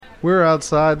We're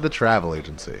outside the travel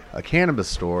agency, a cannabis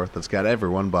store that's got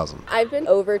everyone buzzing. I've been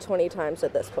over 20 times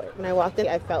at this point. When I walked in,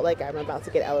 I felt like I'm about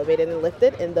to get elevated and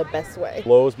lifted in the best way.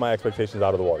 Blows my expectations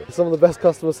out of the water. Some of the best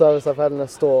customer service I've had in a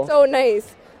store. So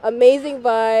nice. Amazing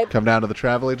vibe. Come down to the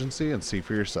travel agency and see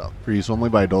for yourself. For use only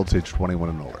by adults age 21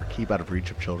 and older. Keep out of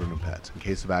reach of children and pets. In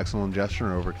case of accidental ingestion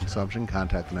or overconsumption,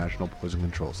 contact the National Poison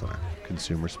Control Center.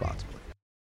 Consume responsibly.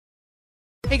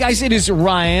 Hey guys, it is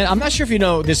Ryan. I'm not sure if you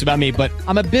know this about me, but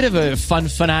I'm a bit of a fun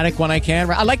fanatic when I can.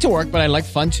 I like to work, but I like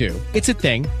fun too. It's a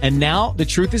thing. And now the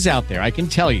truth is out there. I can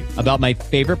tell you about my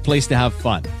favorite place to have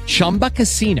fun. Chumba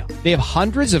Casino. They have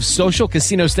hundreds of social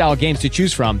casino style games to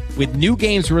choose from with new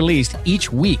games released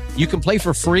each week. You can play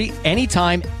for free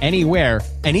anytime, anywhere.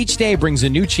 And each day brings a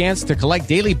new chance to collect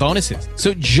daily bonuses.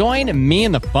 So join me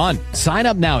in the fun. Sign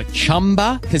up now at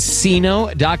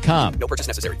ChumbaCasino.com. No purchase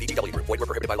necessary. VGW Group. Void where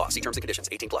prohibited by law. See terms and conditions.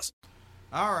 18+.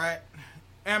 All right.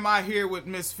 Am I here with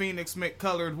Miss Phoenix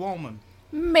McColored Woman?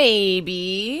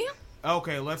 Maybe.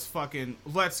 Okay,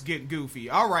 let's get goofy.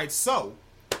 All right, so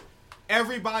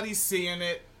everybody's seeing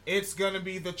it. It's going to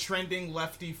be the trending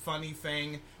lefty funny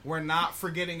thing. We're not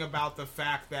forgetting about the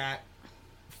fact that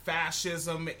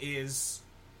fascism is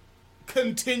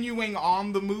continuing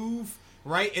on the move,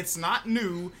 right? It's not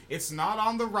new. It's not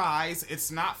on the rise.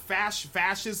 It's not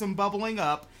fascism bubbling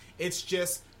up. It's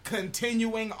just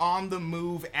continuing on the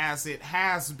move as it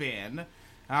has been.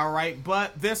 All right,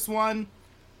 but this one,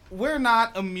 we're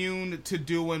not immune to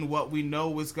doing what we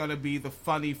know is going to be the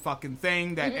funny fucking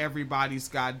thing that everybody's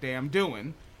goddamn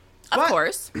doing. Of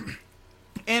course.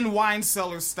 In wine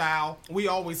cellar style, we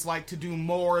always like to do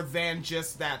more than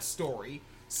just that story.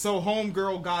 So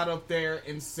homegirl got up there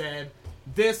and said,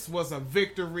 this was a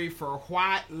victory for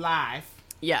white life.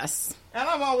 Yes. And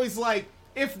I'm always like,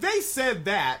 if they said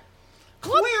that,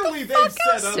 what clearly the they've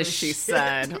said other she shit.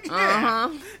 said.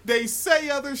 Yeah. They say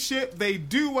other shit, they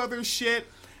do other shit.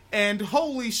 And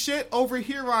holy shit, over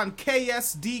here on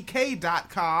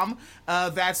KSDK.com,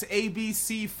 that's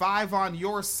ABC5 on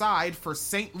your side for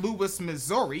St. Louis,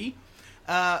 Missouri.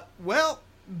 Well,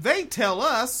 they tell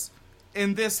us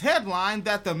in this headline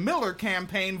that the Miller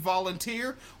campaign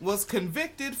volunteer was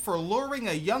convicted for luring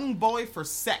a young boy for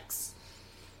sex.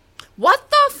 What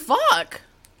the fuck?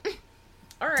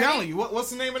 All right. Telling you, what's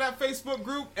the name of that Facebook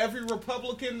group? Every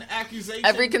Republican accusation?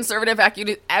 Every conservative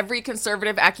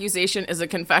accusation is a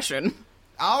confession.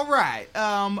 All right.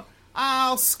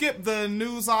 I'll skip the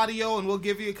news audio and we'll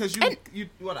give you, because you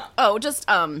what up? Oh, just,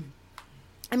 I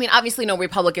mean, obviously no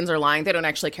Republicans are lying. They don't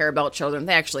actually care about children.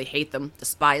 They actually hate them,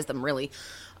 despise them, really.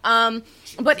 But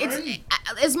it's,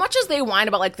 as much as they whine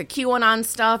about, like, the QAnon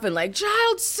stuff and, like,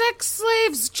 child sex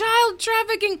slaves, child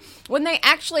trafficking, when they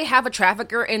actually have a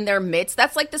trafficker in their midst,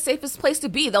 that's, like, the safest place to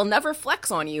be. They'll never flex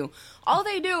on you. All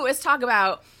they do is talk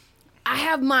about, I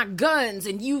have my guns,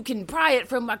 and you can pry it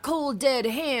from my cold, dead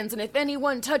hands, and if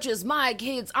anyone touches my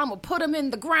kids, I'm gonna put them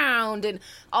in the ground, and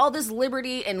all this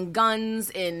liberty and guns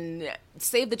and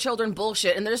save the children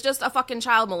bullshit, and there's just a fucking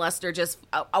child molester, just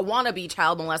a wannabe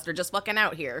child molester just fucking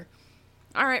out here.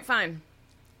 All right, fine.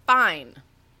 Fine.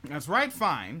 That's right,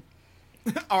 fine.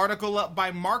 Article up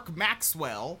by Mark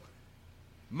Maxwell.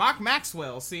 Mark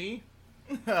Maxwell, see?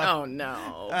 Oh,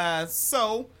 no.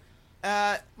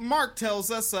 Mark tells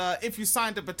us if you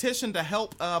signed a petition to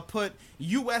help put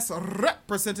U.S.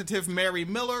 Representative Mary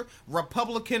Miller,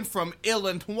 Republican from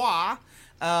Illinois,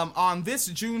 on this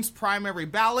June's primary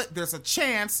ballot, there's a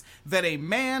chance that a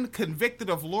man convicted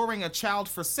of luring a child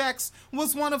for sex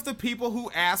was one of the people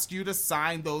who asked you to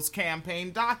sign those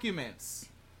campaign documents.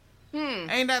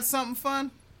 Ain't that something fun?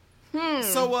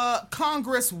 So,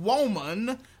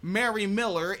 Congresswoman Mary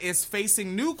Miller is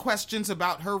facing new questions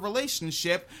about her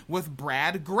relationship with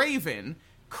Brad Graven.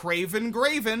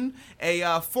 Graven,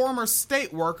 a former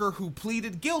state worker who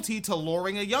pleaded guilty to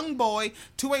luring a young boy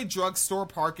to a drugstore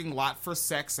parking lot for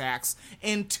sex acts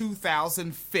in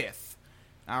 2005.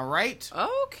 All right?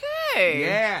 Okay.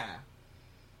 Yeah.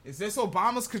 Is this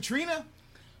Obama's Katrina?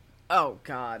 Oh,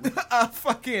 God.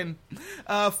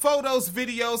 Photos,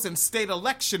 videos, and state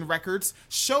election records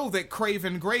show that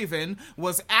Graven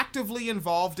was actively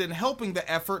involved in helping the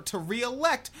effort to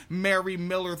re-elect Mary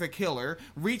Miller the Killer.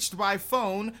 Reached by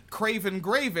phone,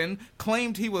 Graven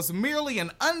claimed he was merely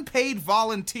an unpaid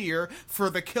volunteer for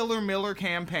the Killer Miller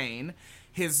campaign.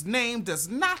 His name does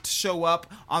not show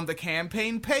up on the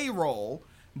campaign payroll,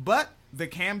 but the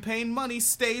campaign money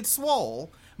stayed swole.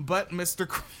 But Mr.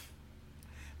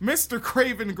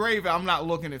 Craven, I'm not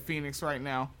looking at Phoenix right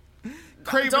now.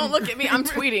 Don't look at me. I'm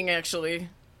tweeting, actually.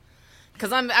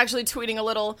 Because I'm actually tweeting a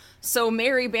little. So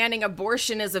Mary banning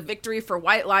abortion is a victory for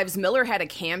white lives. Miller had a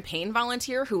campaign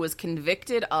volunteer who was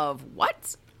convicted of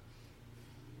what?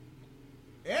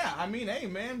 Yeah, I mean, hey,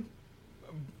 man.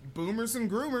 Boomers and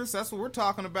groomers, that's what we're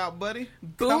talking about, buddy.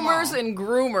 Boomers and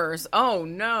groomers. Oh,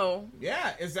 no.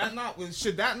 Yeah,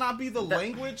 should that not be the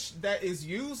language that is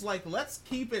used? Like, let's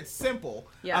keep it simple.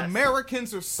 Yes.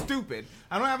 Americans are stupid.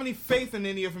 I don't have any faith in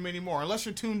any of them anymore, unless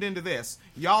you're tuned into this.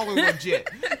 Y'all are legit.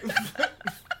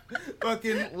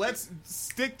 Fucking, let's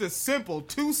stick to simple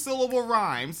 2-syllable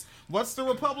rhymes. What's the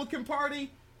Republican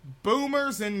Party?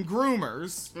 Boomers and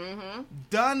groomers. Mm-hmm.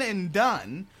 Done and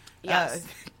done. Yes.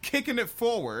 Kicking it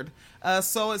forward.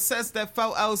 So it says that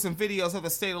photos and videos of the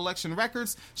state election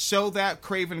records show that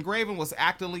Craven Graven was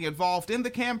actively involved in the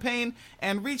campaign,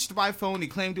 and reached by phone, he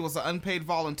claimed he was an unpaid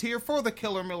volunteer for the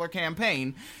Killer Miller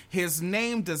campaign. His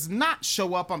name does not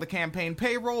show up on the campaign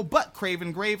payroll, but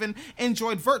Craven Graven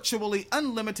enjoyed virtually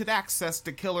unlimited access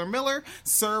to Killer Miller,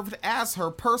 served as her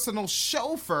personal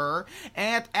chauffeur,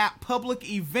 and at public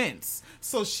events.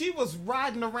 So she was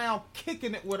riding around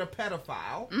kicking it with a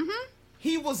pedophile. Mm-hmm.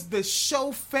 He was the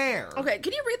chauffeur. Okay,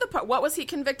 can you read the part? What was he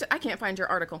convicted? I can't find your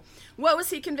article. What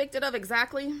was he convicted of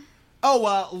exactly?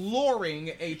 Oh,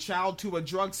 luring a child to a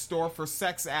drugstore for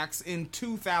sex acts in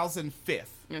 2005.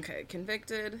 Okay,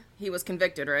 convicted. He was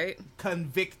convicted, right?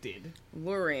 Convicted.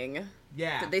 Luring.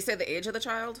 Yeah. Did they say the age of the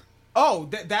child? Oh,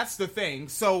 that's the thing.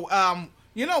 So,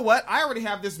 you know what? I already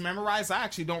have this memorized. I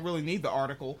actually don't really need the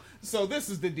article. So this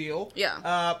is the deal.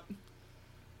 Yeah.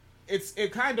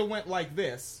 It kind of went like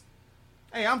this.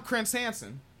 Hey, I'm Prince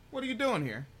Hansen. What are you doing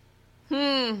here?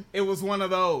 It was one of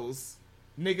those.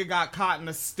 Nigga got caught in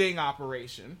a sting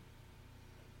operation.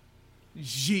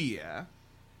 Yeah.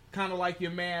 Kind of like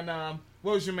your man,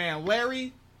 what was your man?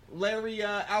 Larry,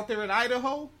 out there in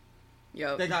Idaho?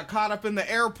 Yep. They got caught up in the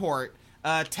airport,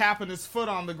 tapping his foot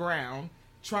on the ground,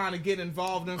 trying to get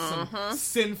involved in some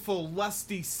sinful,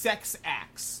 lusty sex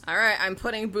acts. All right, I'm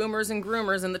putting boomers and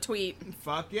groomers in the tweet.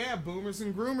 Fuck yeah, boomers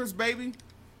and groomers, baby.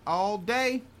 All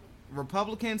day.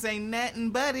 Republicans ain't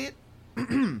nothing but it.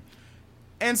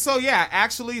 And so, yeah,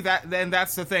 actually,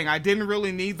 that's the thing. I didn't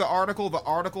really need the article. The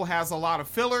article has a lot of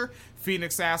filler.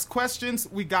 Phoenix asked questions.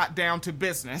 We got down to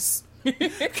business.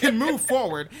 Can move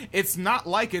forward. It's not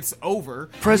like it's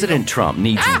over. President Trump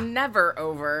needs... Never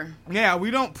over. Yeah, we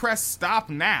don't press stop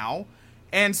now.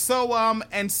 And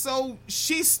so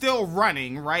she's still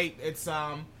running, right? It's,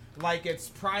 like it's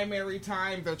primary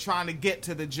time. They're trying to get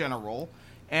to the general.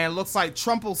 And it looks like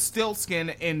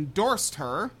Trumpelstiltskin endorsed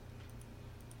her.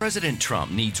 President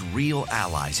Trump needs real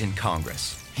allies in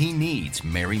Congress. He needs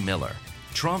Mary Miller.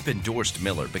 Trump endorsed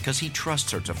Miller because he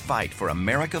trusts her to fight for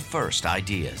America First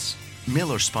ideas.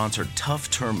 Miller sponsored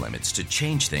tough term limits to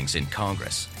change things in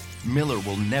Congress. Miller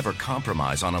will never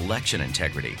compromise on election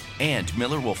integrity, and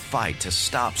Miller will fight to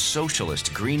stop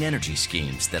socialist green energy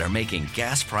schemes that are making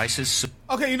gas prices...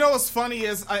 Okay, you know what's funny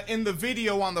is in the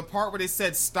video on the part where they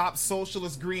said stop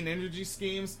socialist green energy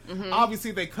schemes, obviously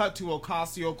they cut to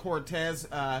Ocasio-Cortez,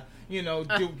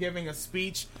 giving a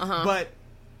speech, but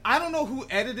I don't know who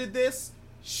edited this.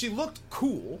 She looked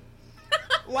cool.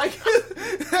 Like,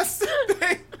 that's the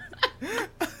thing.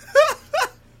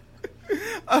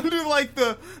 Under, like,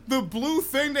 the blue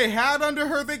thing they had under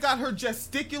her, they got her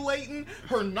gesticulating,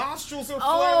 her nostrils are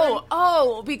flaring.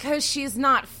 Oh, because she's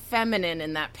not feminine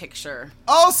in that picture.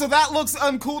 Oh, so that looks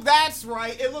uncool. That's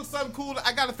right. It looks uncool.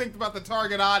 I gotta think about the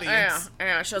target audience.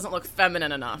 Yeah, she doesn't look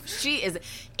feminine enough. She is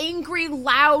angry,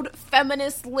 loud,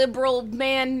 feminist, liberal,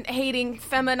 man-hating,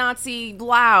 feminazi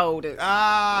loud.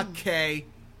 Okay.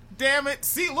 Damn it.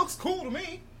 See, it looks cool to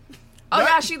me. Oh,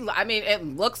 yeah, it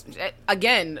looks,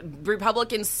 again,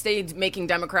 Republicans stayed making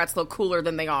Democrats look cooler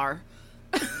than they are.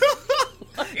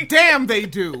 Damn, they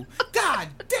do. God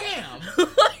damn.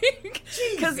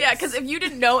 Because if you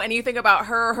didn't know anything about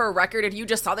her record, if you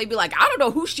just saw, they'd be like, I don't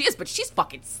know who she is, but she's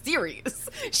fucking serious.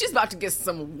 She's about to get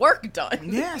some work done.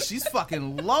 Yeah, she's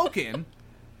fucking loking.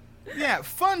 Yeah,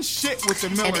 fun shit with the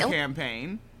Miller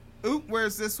campaign. Oop,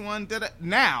 where's this one?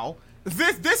 Now...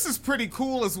 This is pretty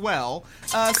cool as well.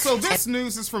 So this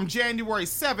news is from January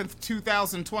 7th,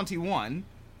 2021.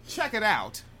 Check it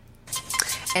out.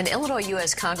 An Illinois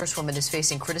U.S. Congresswoman is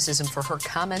facing criticism for her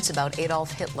comments about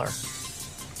Adolf Hitler.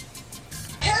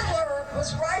 Hitler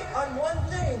was right on one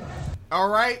thing. All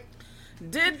right.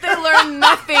 Did they learn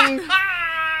nothing?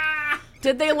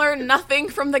 Did they learn nothing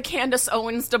from the Candace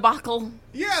Owens debacle?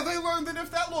 Yeah, they learned that if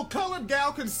that little colored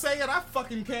gal can say it, I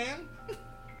fucking can.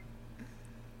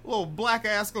 Little black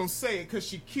ass gonna say it because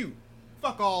she cute.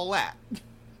 Fuck all that.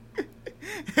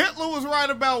 Hitler was right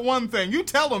about one thing. You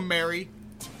tell him, Mary.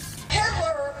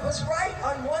 Hitler was right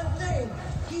on one thing.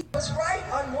 He was right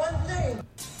on one thing.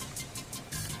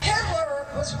 Hitler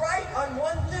was right on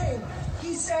one thing.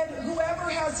 He said, whoever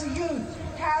has the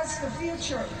youth has the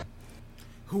future.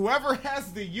 whoever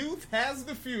has the youth has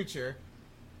the future.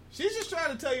 She's just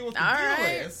trying to tell you what the deal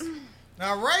is.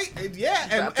 All right? Yeah.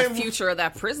 About the future of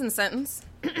that prison sentence.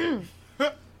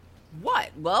 What?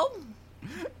 Well,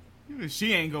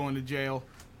 she ain't going to jail.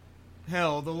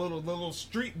 Hell, the little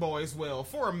street boys will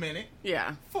for a minute.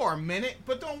 Yeah. For a minute.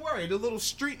 But don't worry, the little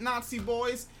street Nazi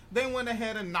boys, they went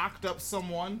ahead and knocked up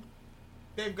someone.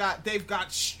 They've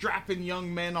got strapping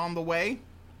young men on the way.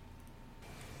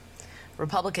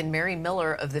 Republican Mary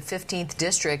Miller of the 15th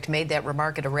District made that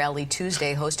remark at a rally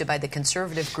Tuesday hosted by the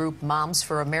conservative group Moms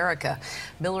for America.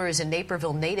 Miller is a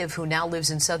Naperville native who now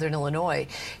lives in southern Illinois.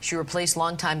 She replaced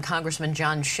longtime Congressman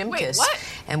John Shimkus. Wait, what?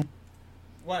 And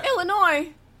what? Illinois.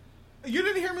 You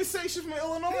didn't hear me say she's from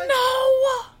Illinois?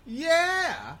 No.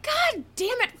 Yeah. God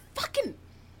damn it. Fucking.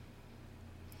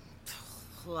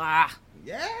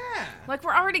 Yeah. Like,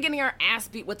 we're already getting our ass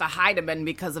beat with the Heidemann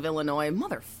because of Illinois.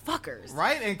 Motherfuckers.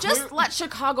 Right? And just let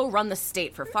Chicago run the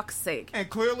state, for fuck's sake. And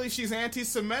clearly she's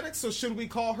anti-Semitic, so should we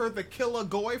call her the Killer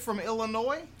Goy from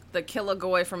Illinois? The Killer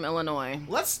Goy from Illinois.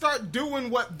 Let's start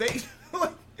doing what they...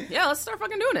 Yeah, let's start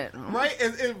fucking doing it. Right?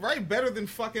 Right, better than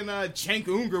fucking Cenk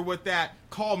Unger with that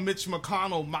call Mitch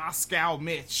McConnell Moscow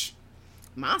Mitch.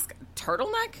 Moscow?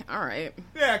 Turtleneck? All right.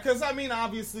 Yeah, because, I mean,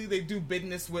 obviously they do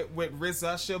business with Riz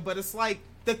Usher, but it's like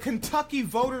the Kentucky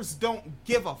voters don't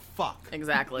give a fuck.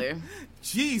 Exactly.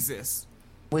 Jesus.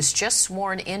 Was just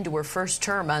sworn into her first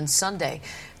term on Sunday.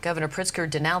 Governor Pritzker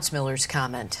denounced Miller's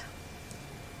comment.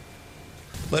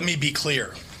 Let me be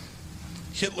clear.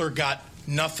 Hitler got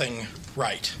nothing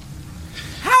right.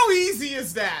 How easy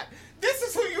is that? This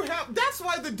is who you have. That's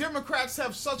why the Democrats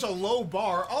have such a low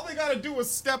bar. All they got to do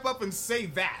is step up and say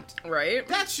that. Right.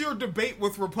 That's your debate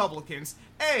with Republicans.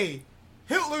 Hey,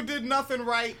 Hitler did nothing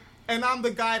right, and I'm the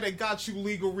guy that got you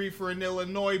legal reefer in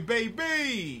Illinois,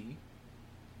 baby.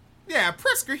 Yeah,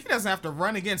 Pritzker, he doesn't have to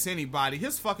run against anybody.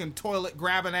 His fucking toilet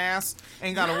grabbing ass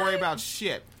ain't got to worry about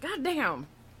shit. God damn.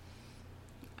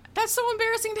 That's so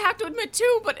embarrassing to have to admit,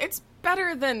 too, but it's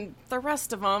better than the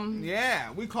rest of them.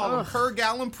 Yeah, we call him per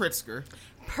gallon Pritzker.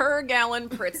 Per gallon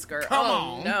Pritzker. Come oh,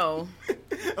 on. No.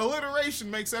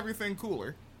 Alliteration makes everything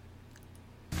cooler.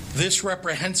 This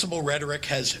reprehensible rhetoric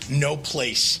has no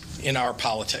place in our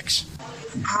politics.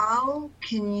 How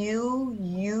can you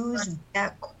use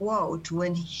that quote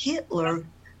when Hitler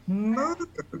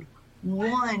murdered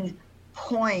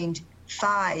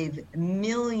 1.5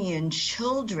 million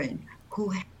children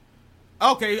who...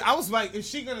 Okay, I was like, is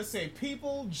she going to say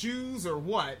people, Jews, or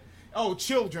what? Oh,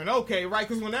 children. Okay, right,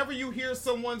 because whenever you hear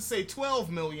someone say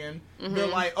 12 million, they're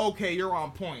like, okay, you're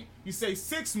on point. You say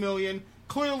 6 million,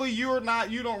 clearly you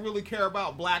don't really care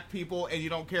about black people and you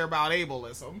don't care about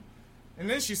ableism. And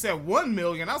then she said 1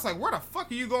 million. I was like, where the fuck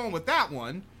are you going with that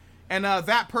one? And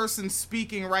that person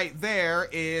speaking right there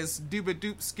is Dooba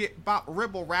Doop Skip Bop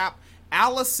Ribble Rap,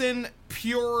 Allison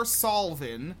Pure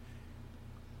Solvin.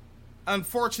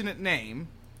 Unfortunate name.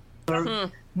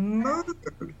 Murdered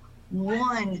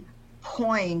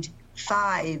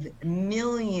 1.5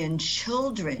 million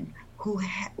children who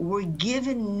were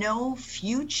given no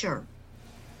future.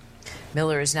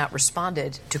 Miller has not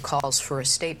responded to calls for a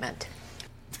statement.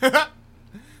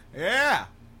 Yeah.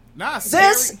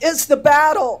 This is the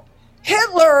battle.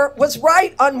 Hitler was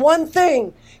right on one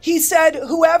thing. He said,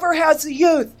 whoever has the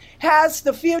youth has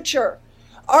the future.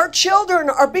 Our children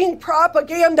are being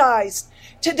propagandized.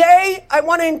 Today, I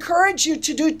want to encourage you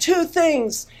to do two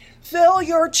things. Fill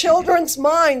your children's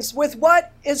minds with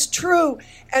what is true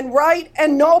and right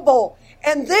and noble.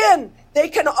 And then they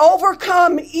can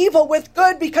overcome evil with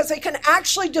good because they can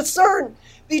actually discern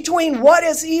between what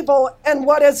is evil and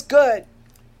what is good.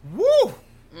 Woo!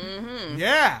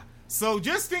 Yeah. So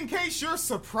just in case you're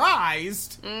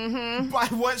surprised by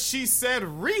what she said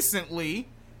recently,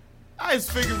 I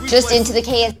just figured we just into the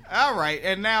chaos. All right,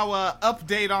 and now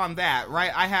update on that,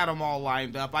 right? I had them all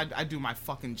lined up. I do my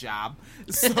fucking job.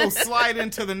 So slide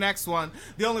into the next one.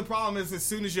 The only problem is as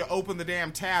soon as you open the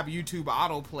damn tab, YouTube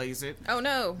auto plays it. Oh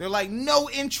no. They're like, no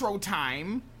intro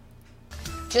time.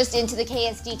 Just into the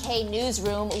KSDK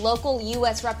newsroom, local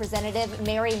U.S. Representative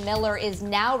Mary Miller is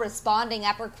now responding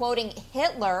after quoting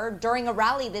Hitler during a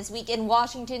rally this week in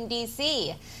Washington,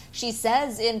 D.C. She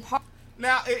says in part...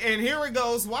 Now, and here it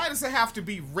goes. Why does it have to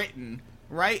be written,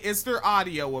 right? Is there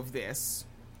audio of this?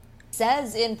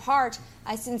 Says in part,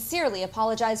 I sincerely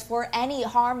apologize for any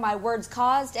harm my words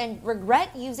caused and regret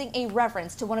using a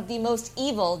reference to one of the most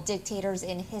evil dictators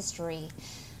in history.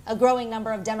 A growing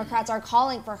number of Democrats are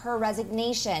calling for her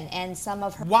resignation, and some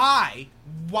of her... Why?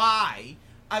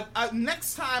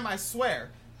 Next time, I swear,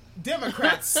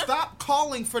 Democrats, stop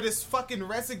calling for this fucking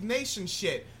resignation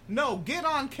shit. No, get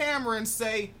on camera and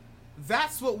say,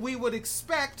 That's what we would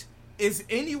expect. Is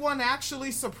anyone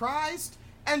actually surprised?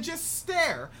 And just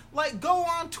stare. Like, go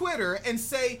on Twitter and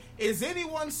say, is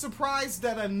anyone surprised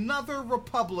that another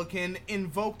Republican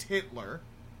invoked Hitler?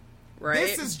 Right.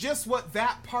 This is just what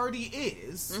that party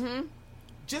is. Mm-hmm.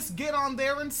 Just get on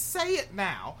there and say it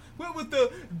now. With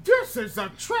the, this is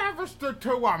a travesty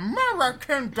to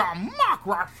American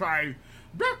democracy.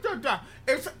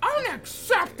 It's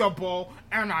unacceptable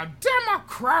in a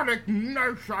democratic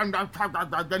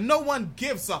nation. No one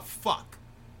gives a fuck.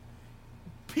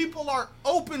 People are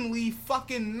openly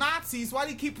fucking Nazis. Why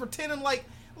do you keep pretending like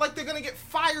they're gonna get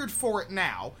fired for it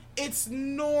now? It's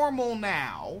normal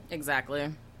now.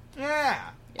 Exactly. Yeah.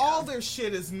 All their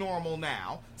shit is normal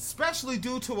now, especially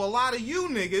due to a lot of you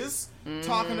niggas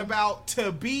talking about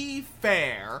to be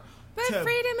fair. But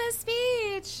freedom of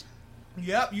speech.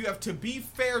 Yep, you have to be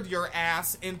fair your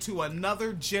ass into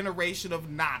another generation of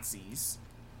Nazis.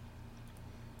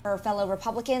 Her fellow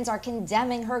Republicans are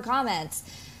condemning her comments.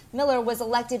 Miller was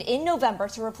elected in November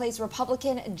to replace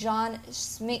Republican John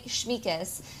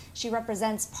Schmiekes. She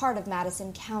represents part of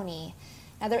Madison County.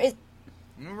 Now there is...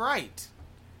 Right.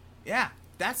 Yeah,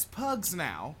 that's pugs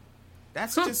now.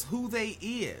 That's just who they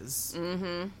is.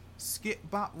 Mm-hmm.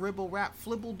 Skip, bop, ribble, rap,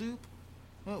 flibble, doop.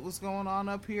 What was going on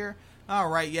up here? All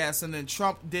right, yes, and then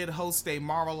Trump did host a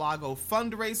Mar-a-Lago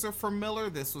fundraiser for Miller.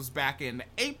 This was back in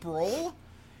April.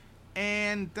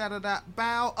 And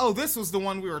bow. Oh, this was the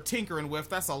one we were tinkering with.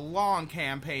 That's a long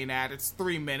campaign ad. It's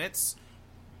 3 minutes.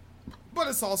 But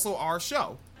it's also our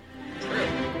show. All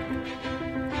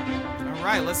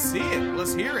right, let's see it.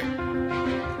 Let's hear it.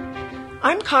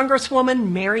 I'm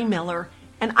Congresswoman Mary Miller,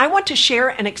 and I want to share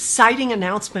an exciting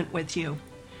announcement with you.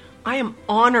 I am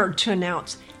honored to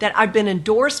announce that I've been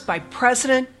endorsed by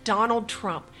President Donald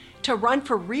Trump to run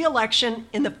for re-election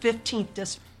in the 15th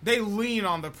district. They lean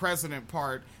on the president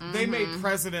part. Mm-hmm. They made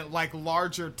president like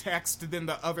larger text than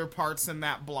the other parts in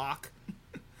that block.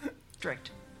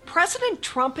 President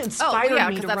Trump inspired me to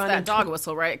run. because that's that dog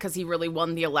whistle, right? Because he really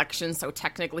won the election, so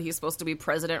technically he's supposed to be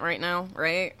president right now,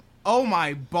 right? Oh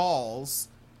my balls.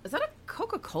 Is that a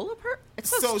Coca-Cola purse? It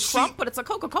says Trump, but it's a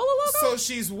Coca-Cola logo? So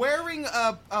she's wearing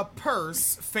a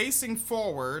purse facing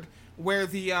forward where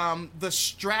the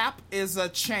strap is a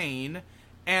chain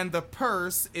and the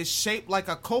purse is shaped like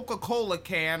a Coca-Cola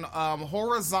can,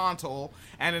 horizontal,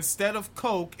 and instead of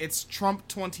Coke, it's Trump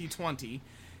 2020.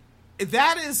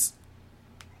 That's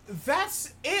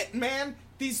it, man.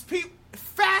 These people,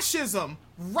 fascism,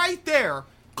 right there.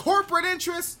 Corporate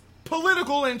interests,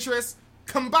 political interests,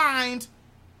 combined.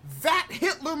 That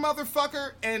Hitler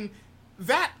motherfucker and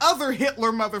that other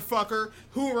Hitler motherfucker,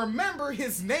 who, remember,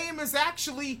 his name is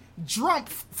actually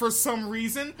Drumpf for some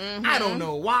reason. Mm-hmm. I don't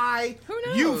know why. Who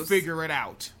knows? You figure it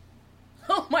out.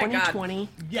 Oh my 2020.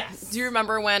 God. Yes. Do you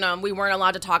remember when we weren't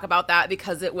allowed to talk about that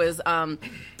because it was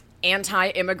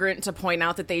anti-immigrant to point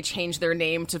out that they changed their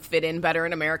name to fit in better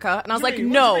in America? And I was like,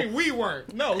 no. What do you mean we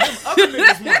weren't? No, them other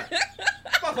niggas weren't.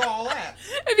 Fuck all that.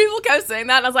 And people kept saying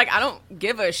that, and I was like, I don't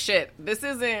give a shit. This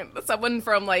isn't someone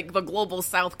from, like, the global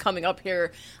south coming up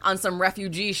here on some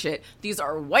refugee shit. These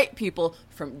are white people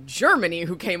from Germany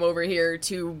who came over here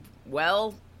to,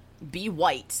 well, be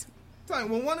white.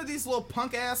 When one of these little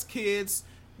punk-ass kids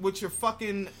with your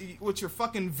fucking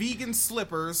vegan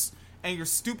slippers and your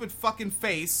stupid fucking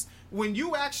face, when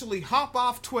you actually hop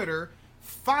off Twitter,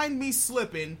 find me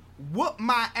slipping, whoop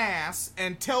my ass,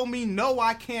 and tell me no,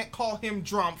 I can't call him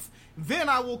Drumpf, then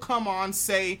I will come on,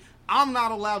 say, I'm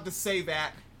not allowed to say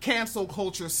that, cancel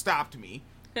culture stopped me.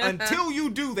 Until you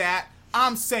do that,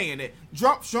 I'm saying it.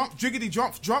 Drumpf, Drumpf, jiggity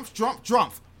Drumpf, Drumpf, Drumpf,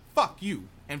 Drumpf. Fuck you,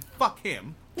 and fuck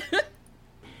him.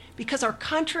 Because our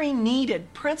country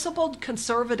needed principled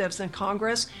conservatives in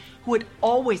Congress who would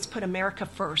always put America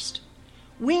first.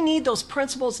 We need those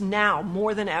principles now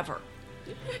more than ever.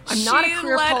 I'm not a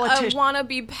career politician. She let a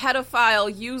wannabe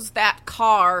pedophile use that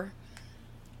car.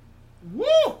 Woo!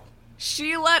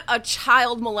 She let a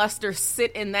child molester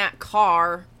sit in that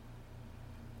car.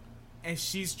 And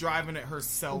she's driving it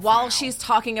herself while now. She's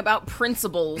talking about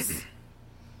principles.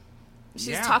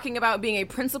 She's talking about being a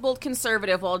principled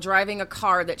conservative while driving a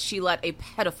car that she let a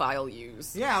pedophile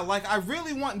use. Yeah, like, I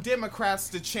really want Democrats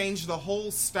to change the whole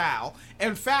style.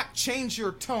 In fact, change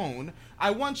your tone.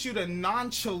 I want you to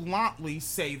nonchalantly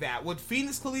say that. What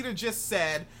Phoenix Kalita just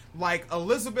said, like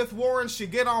Elizabeth Warren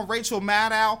should get on Rachel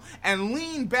Maddow and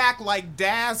lean back like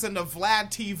Daz in the Vlad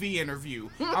TV interview.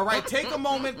 All right, take a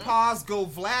moment, pause, go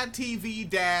Vlad TV,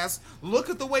 Daz. Look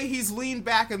at the way he's leaned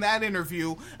back in that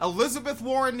interview. Elizabeth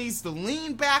Warren needs to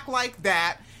lean back like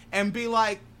that and be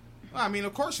like, I mean,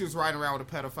 of course she was riding around with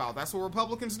a pedophile. That's what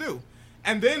Republicans do.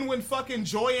 And then when fucking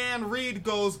Joyanne Reed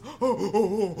goes,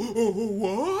 what?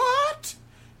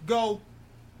 Go,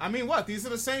 I mean, what? These are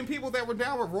the same people that were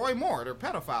down with Roy Moore. They're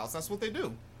pedophiles. That's what they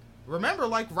do. Remember,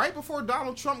 like, right before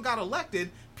Donald Trump got elected,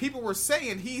 people were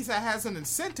saying he has an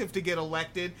incentive to get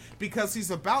elected because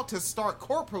he's about to start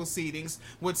court proceedings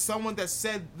with someone that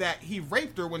said that he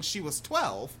raped her when she was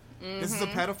 12. This is a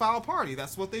pedophile party.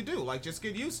 That's what they do. Like, just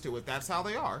get used to it. That's how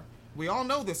they are. We all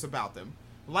know this about them.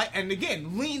 Like, and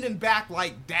again, leaning back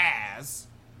like Daz.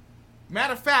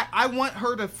 Matter of fact, I want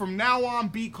her to, from now on,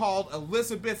 be called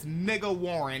Elizabeth Nigga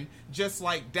Warren, just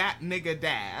like that nigga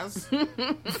Daz.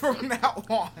 From now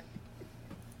on.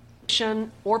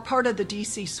 Or part of the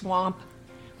DC swamp.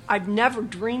 I've never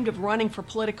dreamed of running for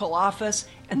political office,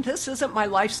 and this isn't my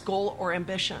life's goal or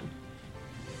ambition.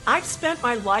 I've spent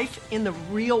my life in the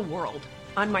real world,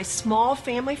 on my small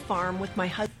family farm with my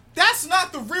husband. That's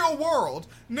not the real world,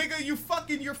 nigga. You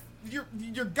fucking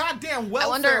your goddamn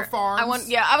welfare farms.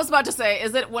 I was about to say,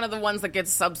 is it one of the ones that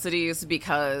gets subsidies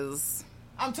because?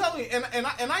 I'm telling you,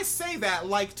 and I say that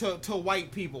like to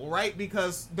white people, right?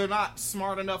 Because they're not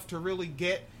smart enough to really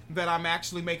get that I'm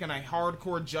actually making a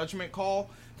hardcore judgment call.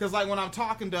 Because, like, when I'm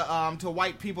talking to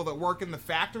white people that work in the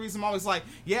factories, I'm always like,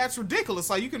 yeah, it's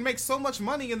ridiculous. Like, you can make so much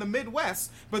money in the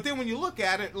Midwest. But then when you look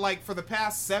at it, like, for the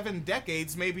past 7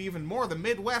 decades, maybe even more, the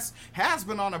Midwest has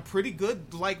been on a pretty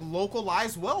good, like,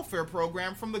 localized welfare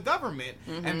program from the government.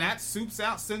 And that sends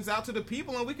out to the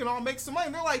people, and we can all make some money.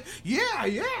 And they're like,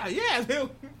 yeah. They're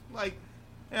like,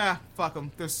 yeah, fuck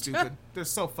them. They're stupid. They're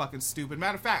so fucking stupid.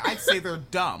 Matter of fact, I'd say they're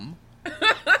dumb.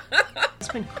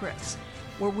 Husband Chris,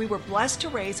 where we were blessed to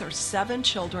raise our 7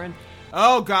 children.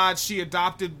 Oh, God, she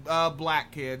adopted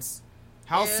black kids.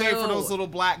 How Ew. safe are those little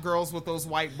black girls with those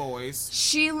white boys?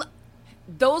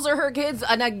 Those are her kids.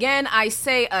 And again, I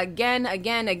say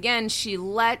again, she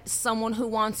let someone who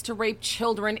wants to rape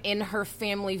children in her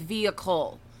family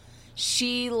vehicle.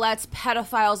 She lets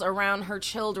pedophiles around her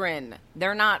children.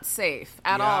 They're not safe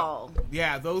at all.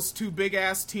 Yeah, those 2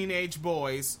 big-ass teenage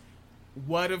boys,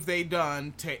 what have they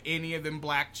done to any of them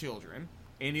black children?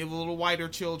 Any of the little whiter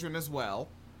children as well?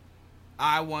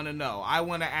 I want to know. I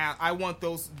want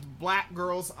those black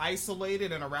girls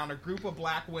isolated and around a group of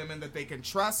black women that they can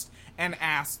trust and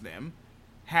ask them,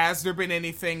 has there been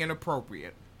anything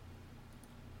inappropriate?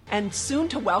 And soon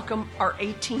to welcome our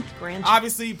 18th grandchild.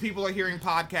 Obviously, people are hearing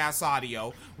podcast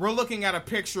audio. We're looking at a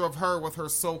picture of her with her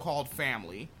so-called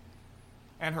family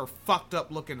and her fucked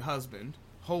up looking husband.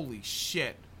 Holy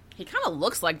shit. He kind of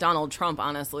looks like Donald Trump,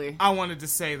 honestly. I wanted to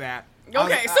say that.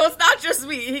 Okay, so it's not just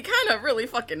me. He kind of really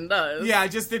fucking does. Yeah, I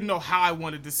just didn't know how I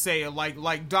wanted to say it.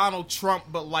 Like Donald Trump,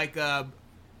 but like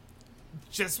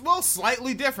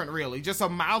slightly different, really. Just a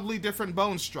mildly different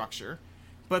bone structure.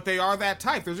 But they are that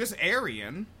type. They're just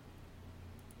Aryan.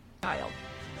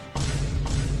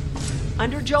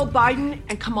 Under Joe Biden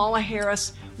and Kamala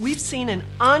Harris, we've seen an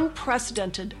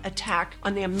unprecedented attack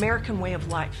on the American way of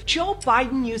life. Joe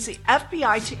Biden used the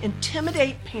FBI to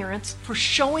intimidate parents for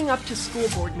showing up to school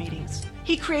board meetings.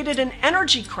 He created an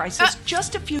energy crisis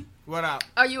just a few... What up?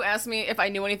 Oh, you asked me if I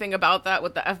knew anything about that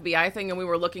with the FBI thing, and we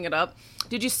were looking it up.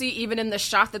 Did you see even in the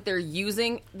shot that they're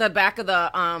using the back of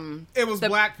the It was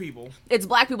black people. It's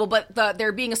black people, but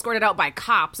they're being escorted out by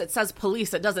cops. It says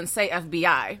police. It doesn't say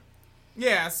FBI.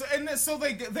 Yeah, so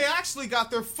they actually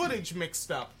got their footage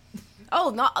mixed up.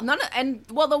 Oh,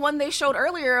 the one they showed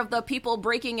earlier of the people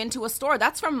breaking into a store,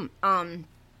 that's from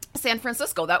San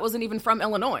Francisco. That wasn't even from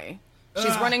Illinois.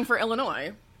 She's running for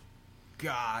Illinois.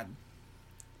 God.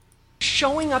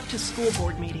 Showing up to school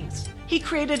board meetings. He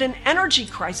created an energy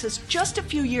crisis just a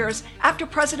few years after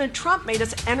President Trump made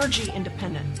us energy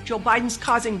independent. Joe Biden's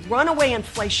causing runaway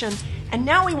inflation, and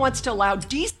now he wants to allow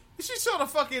She showed a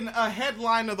fucking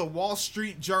headline of the Wall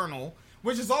Street Journal,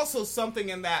 which is also something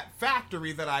in that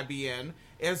factory that I be in,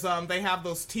 is they have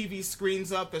those TV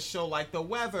screens up that show like the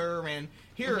weather and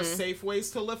here are safe ways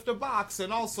to lift a box,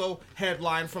 and also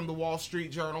headline from the Wall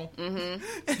Street Journal.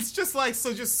 It's just like,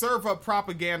 so just serve up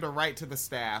propaganda right to the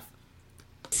staff.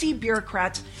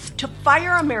 Bureaucrats to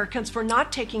fire Americans for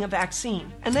not taking a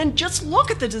vaccine. And then just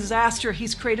look at the disaster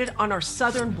he's created on our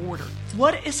southern border.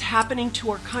 What is happening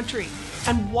to our country?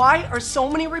 And why are so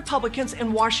many Republicans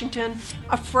in Washington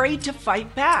afraid to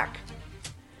fight back?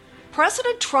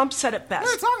 President Trump said it best.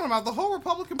 What are you talking about? The whole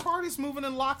Republican Party's moving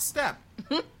in lockstep.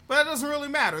 But that doesn't really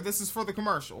matter. This is for the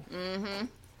commercial.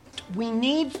 We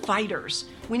need fighters.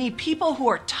 We need people who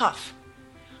are tough.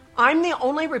 I'm the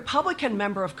only Republican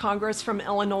member of Congress from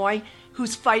Illinois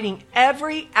who's fighting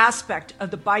every aspect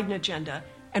of the Biden agenda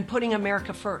and putting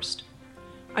America first.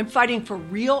 I'm fighting for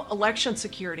real election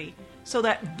security so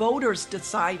that voters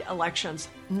decide elections,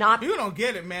 not... You don't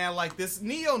get it, man. Like, this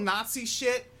neo-Nazi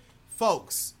shit,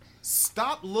 folks,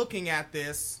 stop looking at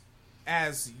this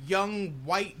as young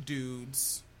white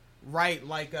dudes, right?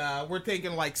 Like, we're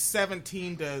thinking like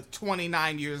 17 to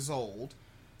 29 years old.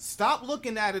 Stop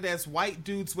looking at it as white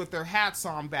dudes with their hats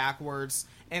on backwards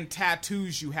and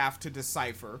tattoos you have to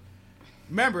decipher.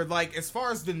 Remember, like, as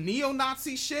far as the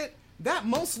neo-Nazi shit, that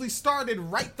mostly started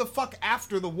right the fuck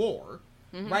after the war,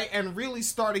 right? And really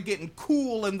started getting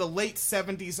cool in the late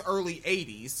 70s, early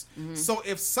 80s. So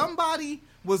if somebody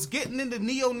was getting into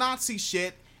neo-Nazi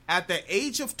shit at the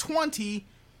age of 20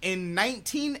 in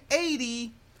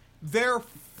 1980, they're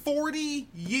 40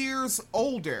 years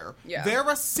older. Yeah. They're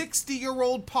a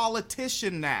 60-year-old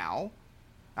politician now,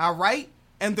 all right?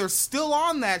 And they're still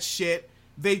on that shit.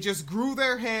 They just grew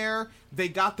their hair. They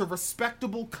got the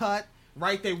respectable cut,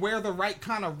 right? They wear the right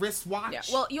kind of wristwatch. Yeah.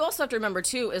 Well, you also have to remember,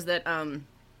 too, is that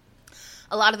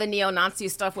a lot of the neo-Nazi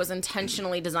stuff was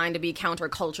intentionally designed to be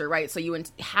counterculture, right? So you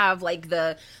have, like,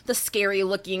 the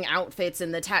scary-looking outfits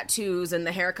and the tattoos and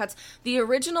the haircuts. The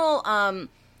original,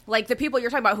 like, the people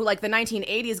you're talking about who, like, the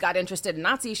 1980s got interested in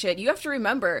Nazi shit, you have to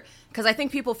remember, because I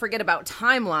think people forget about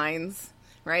timelines,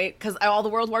 right? Because all the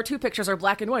World War II pictures are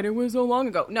black and white. It was so long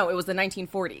ago. No, it was the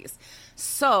 1940s.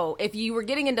 So if you were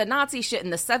getting into Nazi shit in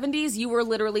the 70s, you were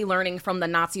literally learning from the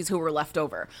Nazis who were left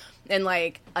over. And,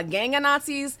 like, a gang of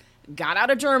Nazis got out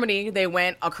of Germany. They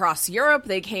went across Europe.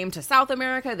 They came to South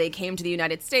America. They came to the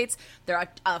United States. There are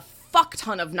a fuck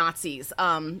ton of Nazis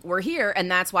were here,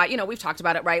 and that's why, you know, we've talked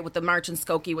about it, right, with the March in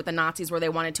Skokie with the Nazis where they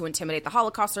wanted to intimidate the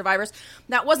Holocaust survivors.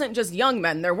 That wasn't just young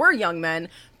men. There were young men,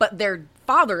 but their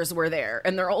fathers were there,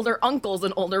 and their older uncles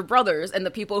and older brothers, and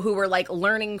the people who were, like,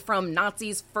 learning from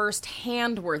Nazis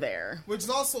firsthand were there. Which is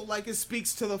also, like, it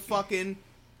speaks to the fucking,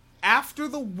 after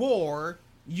the war,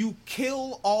 you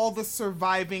kill all the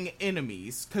surviving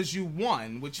enemies, because you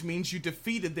won, which means you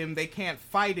defeated them, they can't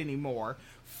fight anymore.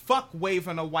 Fuck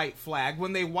waving a white flag.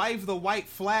 When they wave the white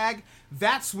flag,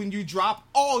 that's when you drop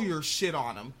all your shit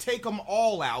on them. Take them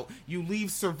all out. You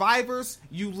leave survivors,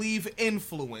 you leave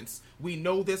influence. We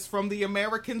know this from the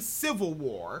American Civil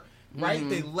War, right?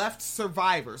 They left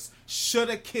survivors. Should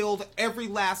have killed every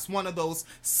last one of those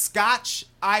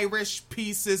Scotch-Irish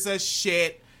pieces of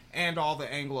shit, and all the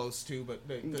Anglos too, but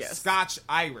the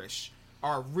Scotch-Irish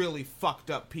are really fucked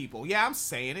up people. Yeah, I'm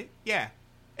saying it. Yeah.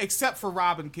 Except for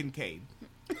Robin Kincaid.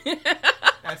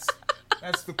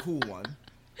 That's the cool one.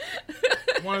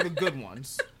 One of the good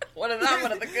ones. One of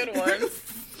the good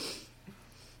ones.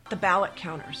 The ballot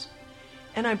counters.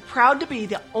 And I'm proud to be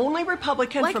the only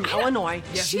Republican from Illinois.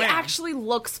 She actually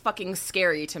looks fucking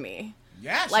scary to me.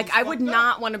 Yeah, like, I would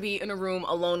not want to be in a room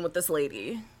alone with this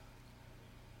lady.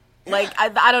 Yeah. Like,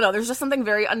 I don't know. There's just something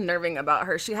very unnerving about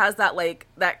her. She has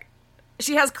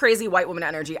she has crazy white woman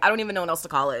energy. I don't even know what else to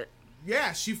call it.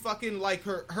 Yeah, she fucking, like,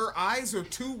 her eyes are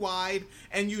too wide,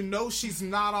 and you know she's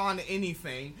not on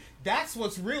anything. That's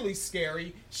what's really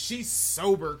scary. She's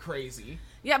sober crazy.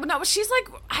 Yeah, but no, but she's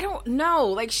like, I don't know.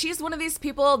 Like, she's one of these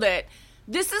people that,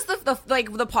 this is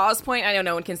the pause point. I know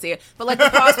no one can see it, but, like,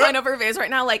 the pause point of her face right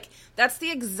now, like, that's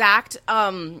the exact,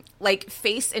 like,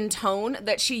 face and tone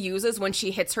that she uses when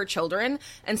she hits her children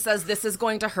and says, this is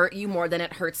going to hurt you more than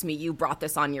it hurts me. You brought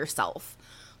this on yourself.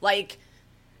 Like,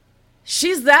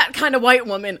 she's that kind of white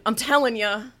woman. I'm telling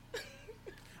you.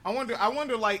 I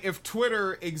wonder, like, if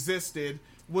Twitter existed,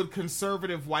 would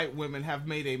conservative white women have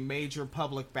made a major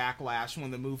public backlash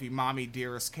when the movie Mommy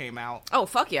Dearest came out? Oh,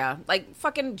 fuck yeah. Like,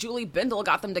 fucking Julie Bindel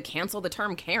got them to cancel the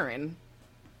term Karen.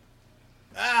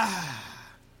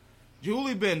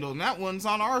 Julie Bindel, and that one's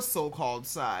on our so-called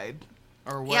side.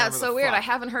 Or whatever. Yeah, it's so weird. I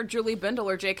haven't heard Julie Bindel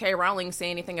or J.K. Rowling say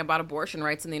anything about abortion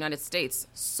rights in the United States.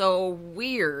 So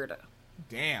weird.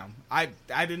 Damn. I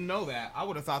didn't know that. I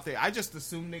would have thought I just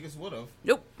assumed niggas would have.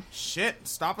 Nope. Shit.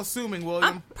 Stop assuming,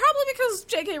 William. Probably because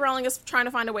J.K. Rowling is trying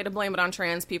to find a way to blame it on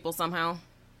trans people somehow.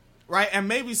 Right, and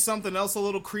maybe something else a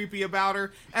little creepy about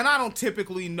her. And I don't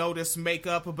typically notice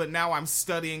makeup, but now I'm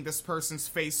studying this person's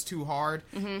face too hard.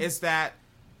 Is that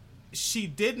she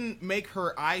didn't make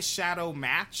her eyeshadow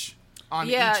match on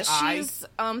each eye.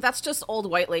 Yeah, that's just old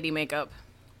white lady makeup.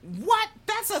 What?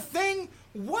 That's a thing?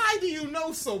 Why do you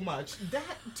know so much? That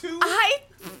too? I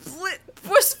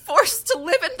was forced to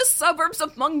live in the suburbs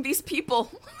among these people.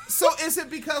 So is it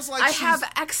because, like, I have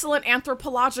excellent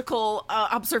anthropological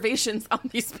observations on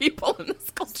these people in this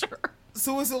culture.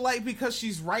 So is it, like, because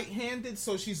she's right-handed,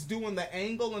 so she's doing the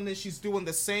angle and then she's doing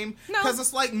the same? No. Because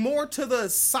it's, like, more to the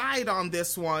side on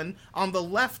this one, on the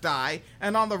left eye,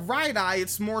 and on the right eye,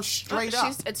 it's more straight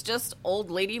up. It's just old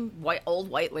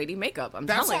white lady makeup. I'm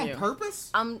telling you. That's on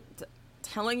purpose?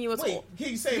 telling you it's... Wait, can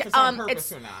you say if it's on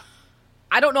purpose or not?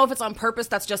 I don't know if it's on purpose.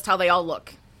 That's just how they all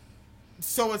look.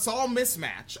 So it's all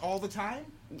mismatch all the time?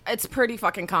 It's pretty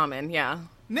fucking common, yeah.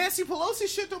 Nancy Pelosi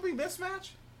shit don't be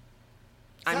mismatch?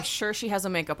 I'm sure she has a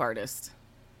makeup artist.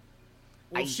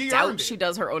 Well, I doubt she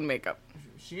does her own makeup.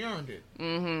 She earned it.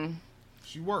 Mm-hmm.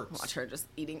 She works. Watch her just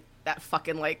eating that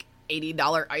fucking, like,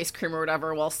 $80 ice cream or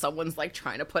whatever while someone's, like,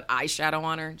 trying to put eyeshadow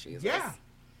on her. Jesus. Yeah.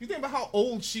 You think about how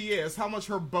old she is, how much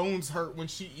her bones hurt when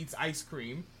she eats ice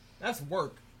cream. That's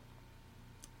work.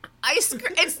 Ice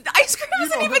cream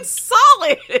isn't even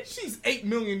solid. She's 8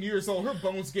 million years old. Her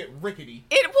bones get rickety.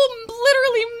 It will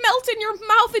literally melt in your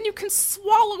mouth and you can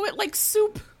swallow it like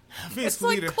soup. It's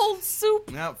like cold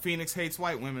soup. Now, Phoenix hates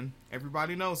white women.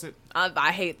 Everybody knows it.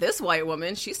 I hate this white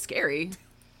woman. She's scary.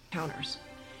 Counters.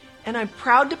 And I'm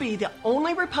proud to be the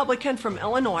only Republican from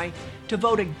Illinois to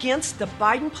vote against the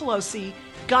Biden-Pelosi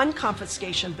gun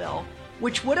confiscation bill,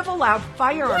 which would have allowed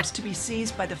firearms to be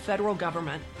seized by the federal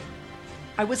government.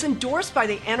 I was endorsed by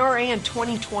the NRA in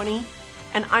 2020,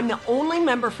 and I'm the only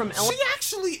member from Illinois. She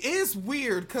actually is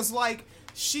weird, because, like,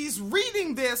 she's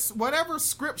reading this, whatever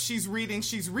script she's reading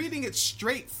it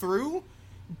straight through,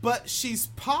 but she's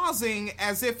pausing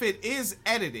as if it is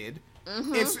edited.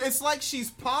 Mm-hmm. It's like she's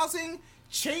pausing,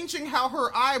 changing how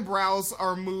her eyebrows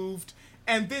are moved,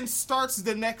 and then starts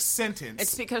the next sentence.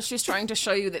 It's because she's trying to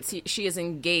show you that she is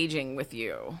engaging with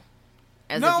you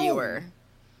as a viewer.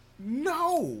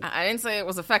 No. I didn't say it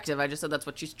was effective. I just said that's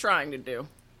what she's trying to do.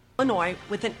 Illinois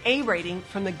with an A rating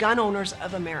from the Gun Owners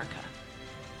of America.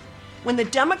 When the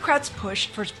Democrats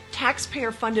pushed for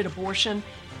taxpayer-funded abortion,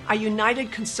 I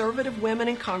united conservative women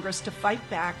in Congress to fight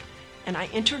back, and I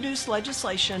introduced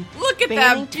legislation. Look at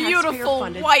banning that beautiful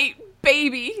white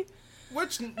baby.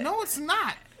 No, it's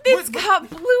not. It's got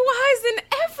blue eyes and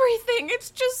everything. It's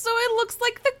just so it looks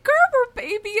like the Gerber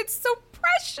baby. It's so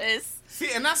precious. See,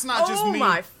 and that's not just me. Oh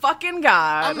my fucking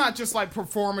God. I'm not just like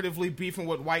performatively beefing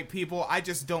with white people. I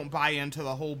just don't buy into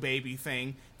the whole baby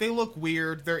thing. They look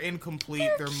weird. They're incomplete.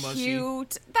 They're mushy.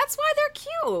 Cute. That's why they're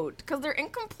cute. Because they're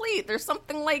incomplete. There's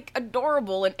something like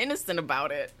adorable and innocent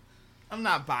about it. I'm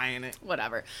not buying it.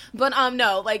 Whatever. But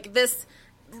no, this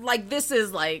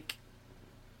is like,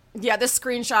 yeah, this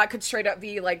screenshot could straight up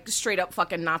be like straight up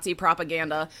fucking Nazi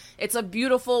propaganda. It's a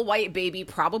beautiful white baby,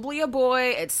 probably a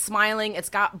boy. It's smiling. It's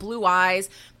got blue eyes,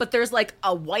 but there's like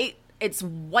it's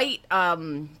white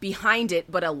behind it,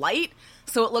 but a light,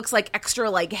 so it looks like extra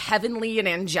like heavenly and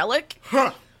angelic.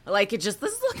 Huh. Like look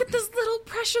at this little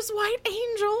precious white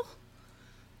angel.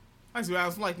 I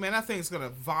was like, man, that thing's gonna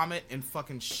vomit and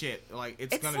fucking shit. Like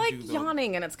it's gonna like do the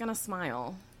yawning and it's gonna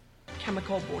smile.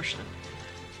 Chemical abortion.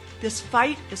 This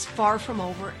fight is far from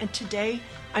over, and today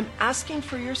I'm asking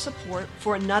for your support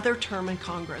for another term in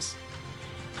Congress.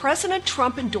 President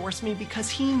Trump endorsed me because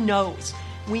he knows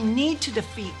we need to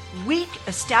defeat weak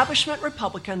establishment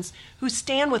Republicans who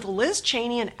stand with Liz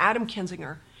Cheney and Adam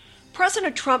Kinzinger.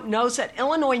 President Trump knows that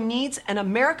Illinois needs an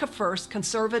America First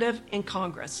conservative in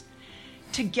Congress.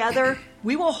 Together,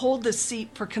 we will hold the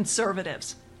seat for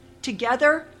conservatives.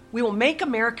 Together, we will make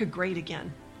America great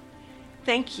again.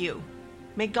 Thank you.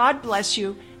 May God bless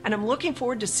you, and I'm looking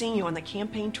forward to seeing you on the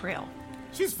campaign trail.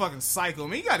 She's fucking psycho.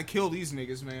 Man, you gotta kill these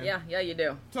niggas, man. Yeah, you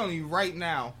do. I'm telling you right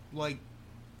now, like,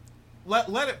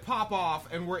 let it pop off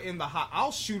and we're in the hot.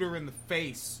 I'll shoot her in the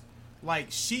face. Like,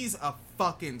 she's a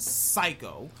fucking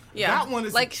psycho. Yeah. That one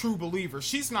is a true believer.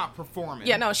 She's not performing.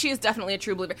 Yeah, no, she is definitely a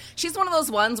true believer. She's one of those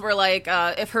ones where, like,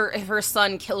 if her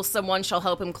son kills someone, she'll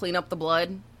help him clean up the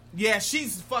blood. Yeah,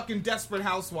 she's fucking Desperate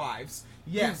Housewives.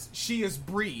 Yes, she is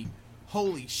Brie.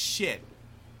 Holy shit.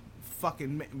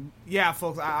 Fucking, yeah,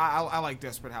 folks, I like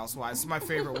Desperate Housewives. It's my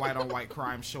favorite white-on-white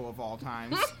crime show of all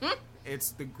times.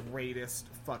 It's the greatest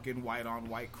fucking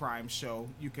white-on-white crime show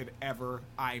you could ever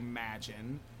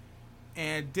imagine.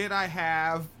 And did I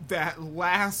have that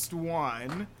last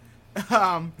one?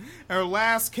 Her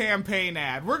last campaign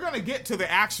ad. We're going to get to the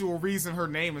actual reason her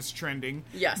name is trending.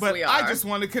 Yes, but we are. I just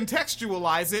want to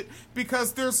contextualize it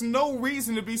because there's no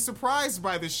reason to be surprised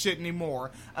by this shit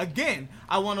anymore. Again,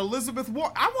 I want Elizabeth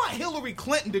Warren. I want Hillary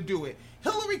Clinton to do it.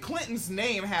 Hillary Clinton's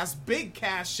name has big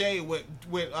cachet with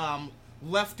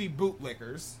lefty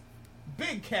bootlickers.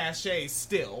 Big cachet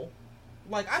still.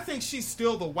 Like, I think she's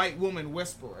still the white woman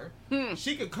whisperer.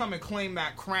 She could come and claim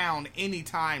that crown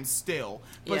anytime still.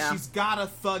 But she's gotta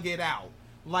thug it out.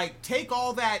 Like, take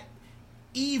all that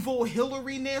evil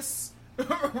Hillary-ness,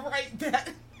 right?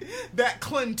 That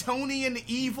Clintonian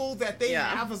evil that they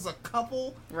have as a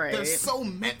couple. Right. They're so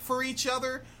meant for each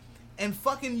other. And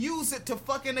fucking use it to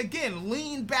fucking, again,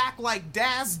 lean back like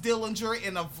Daz Dillinger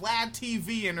in a Vlad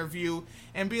TV interview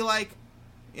and be like,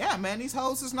 Yeah, man, these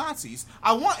hoes is Nazis.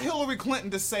 I want Hillary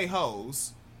Clinton to say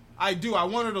hoes. I do. I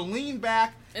want her to lean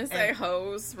back and say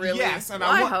hoes. Really? Yes. And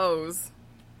why hoes?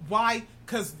 Why?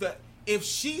 Because if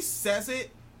she says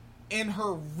it in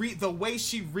her the way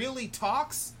she really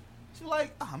talks, she's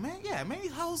like, oh man, yeah, man,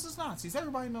 these hoes is Nazis.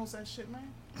 Everybody knows that shit,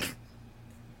 man.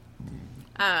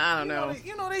 I don't know.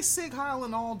 They sig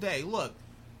heiling all day. Look,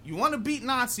 you want to beat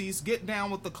Nazis? Get down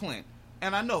with the Clint.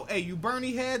 And I know, hey, you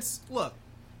Bernie heads, look,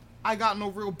 I got no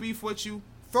real beef with you.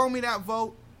 Throw me that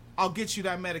vote. I'll get you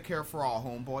that Medicare for all,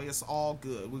 homeboy. It's all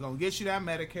good. We're going to get you that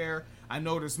Medicare. I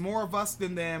know there's more of us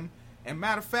than them. And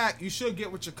matter of fact, you should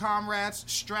get with your comrades,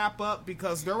 strap up,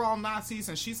 because they're all Nazis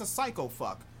and she's a psycho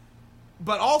fuck.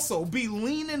 But also, be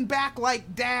leaning back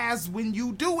like Daz when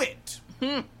you do it.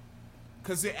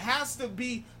 Because it has to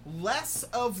be less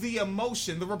of the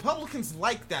emotion. The Republicans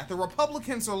like that. The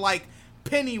Republicans are like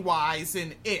Pennywise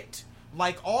in It.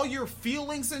 Like, all your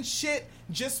feelings and shit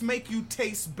just make you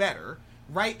taste better,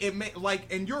 right?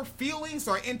 And your feelings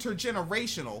are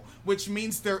intergenerational, which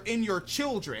means they're in your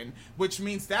children, which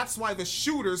means that's why the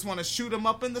shooters want to shoot them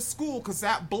up in the school, because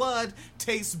that blood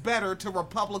tastes better to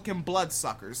Republican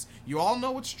bloodsuckers. You all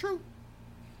know it's true.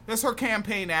 That's her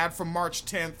campaign ad from March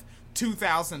 10th,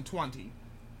 2020.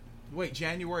 Wait,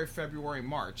 January, February,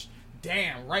 March.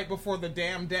 Damn, right before the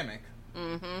damn demic.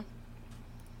 Mm-hmm.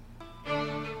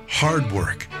 Hard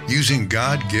work, using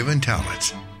God-given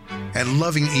talents, and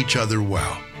loving each other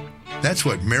well. That's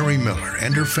what Mary Miller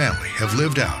and her family have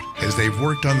lived out as they've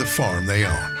worked on the farm they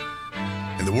own.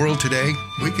 In the world today,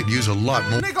 we could use a lot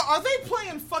more. Nigga, are they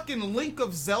playing fucking Link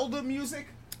of Zelda music?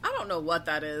 I don't know what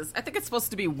that is. I think it's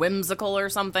supposed to be whimsical or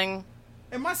something.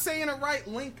 Am I saying it right?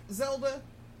 Link Zelda?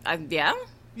 Yeah?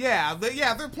 Yeah,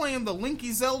 they're playing the Linky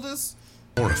Zeldas.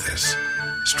 More of this.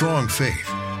 Strong faith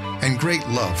and great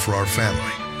love for our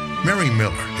family. Mary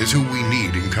Miller is who we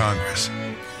need in Congress.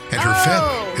 And her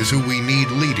family is who we need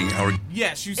leading our...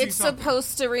 Yes, you see it's something.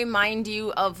 Supposed to remind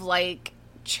you of, like,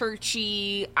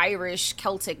 churchy, Irish,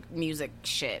 Celtic music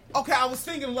shit. Okay, I was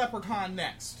thinking Leprechaun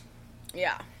next.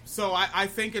 Yeah. So I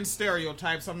think in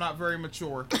stereotypes. I'm not very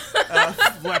mature.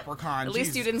 Leprechaun. At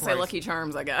least you didn't say Lucky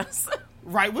Charms, I guess.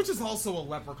 Right, which is also a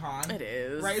leprechaun. It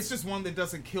is. Right, it's just one that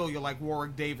doesn't kill you like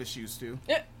Warwick Davis used to.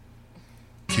 Yeah.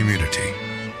 Community.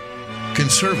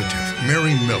 Conservative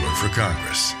Mary Miller for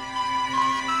Congress.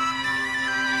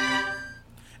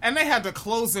 And they had to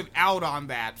close it out on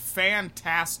that.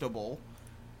 Fantastable.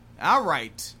 All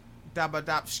right. Dabba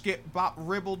dop skip bop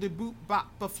ribble de boop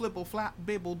bop ba flibble flap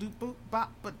bibble doop boop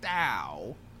bop ba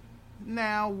dow.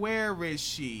 Now where is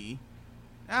she?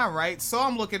 All right, so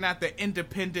I'm looking at the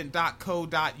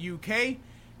independent.co.uk,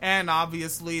 and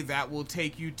obviously that will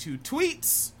take you to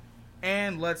tweets.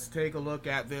 And let's take a look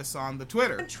at this on the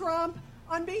Twitter. Trump,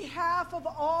 on behalf of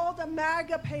all the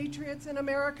MAGA patriots in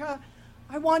America,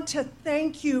 I want to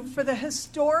thank you for the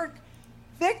historic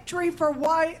victory for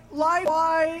life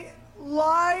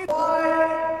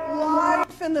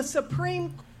in the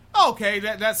Supreme Okay,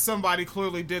 that's somebody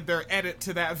clearly did their edit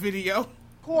to that video.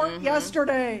 Court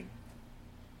yesterday.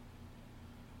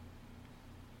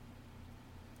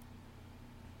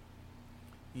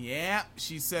 Yeah,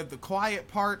 she said the quiet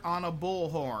part on a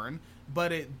bullhorn,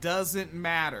 but it doesn't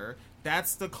matter.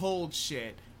 That's the cold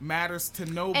shit. Matters to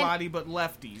nobody but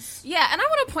lefties. Yeah, and I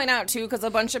want to point out, too, because a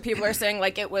bunch of people are saying,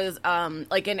 like, it was,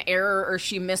 like, an error or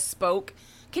she misspoke.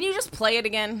 Can you just play it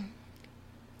again?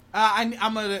 I'm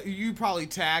gonna. You probably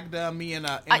tagged me in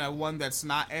a one that's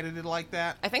not edited like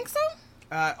that. I think so.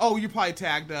 You probably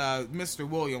tagged Mr.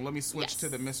 William. Let me switch to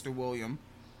the Mr. William.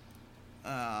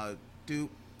 Dude,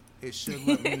 it should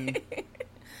let me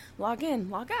log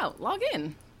in, log out, log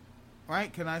in.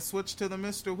 Right? Can I switch to the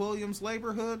Mr. Williams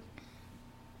neighborhood?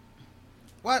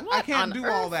 What? I can't do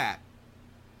all that.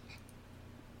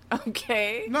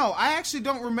 Okay. No, I actually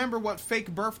don't remember what fake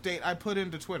birth date I put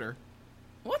into Twitter.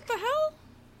 What the hell?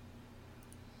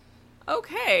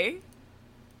 Okay.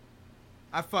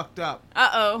 I fucked up.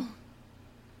 Uh-oh.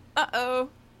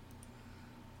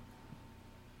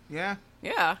 Yeah?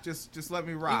 Yeah. Just let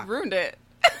me rock. You ruined it.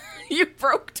 You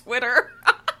broke Twitter.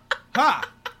 Ha!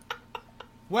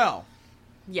 Well.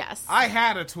 Yes. I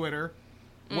had a Twitter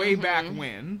way back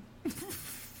when.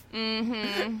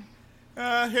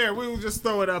 Here, we will just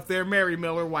throw it up there. Mary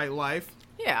Miller, White Life.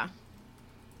 Yeah.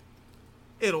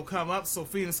 It'll come up so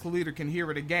Phoenix Calida can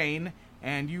hear it again,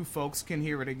 and you folks can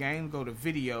hear it again. Go to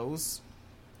videos.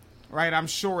 Right? I'm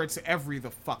sure it's every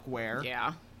the fuck where. Yeah.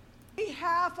 On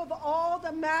behalf of all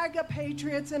the MAGA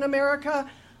patriots in America,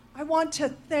 I want to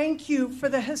thank you for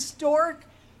the historic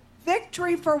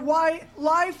victory for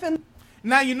life and...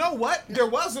 Now, you know what? There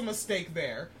was a mistake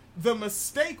there. The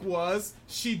mistake was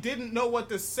she didn't know what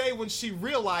to say when she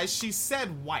realized she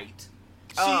said white.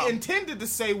 She intended to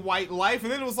say white life,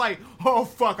 and then it was like, oh,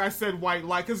 fuck, I said white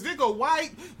life. Because they go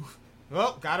white.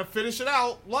 Oh, gotta finish it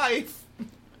out. Life.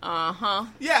 Uh-huh.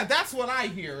 Yeah, that's what I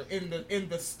hear in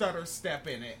the stutter step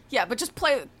in it. Yeah, but just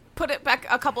put it back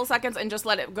a couple seconds and just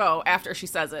let it go after she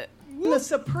says it. The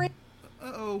Supreme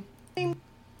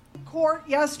Court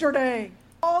yesterday.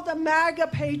 All the MAGA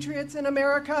patriots in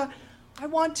America, I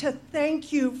want to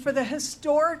thank you for the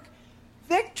historic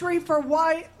victory for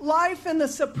white life in the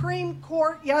Supreme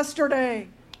Court yesterday.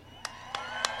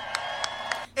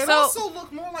 It also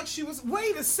looked more like she was...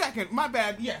 Wait a second. My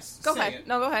bad. Yes. Go ahead.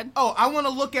 No, go ahead. Oh, I want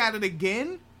to look at it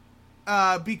again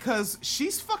because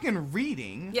she's fucking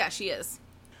reading. Yeah, she is.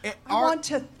 I want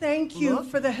to thank you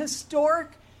for the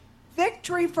historic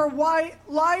victory for white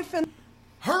life and...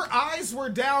 Her eyes were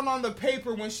down on the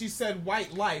paper when she said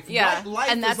white life. Yeah, White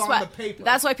life and that's was on the paper.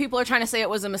 That's why people are trying to say it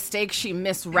was a mistake. She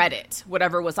misread it.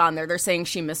 Whatever was on there, they're saying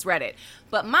she misread it.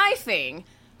 But my thing,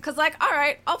 because like, all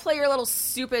right, I'll play your little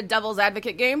stupid devil's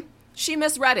advocate game. She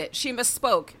misread it. She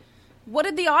misspoke. What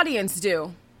did the audience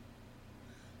do?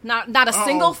 Not a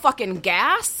single fucking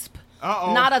gasp.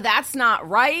 Not a that's not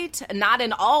right. Not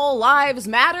an all lives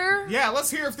matter. Yeah,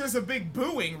 let's hear if there's a big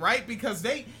booing, right? Because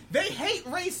they hate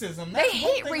racism. They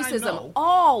hate racism.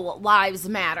 All lives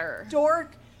matter. Historic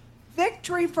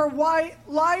victory for white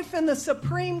life in the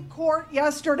Supreme Court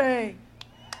yesterday.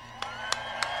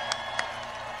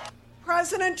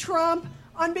 President Trump,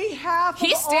 on behalf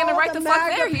He's of standing all right the fuck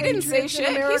MAGA there. He didn't say patriots in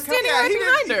shit. America- He's standing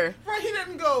right behind her. Right, he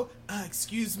didn't go,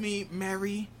 excuse me,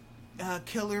 Mary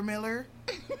Killer Miller.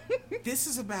 This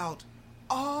is about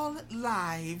all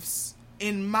lives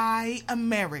in my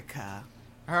America.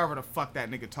 However the fuck that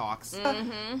nigga talks.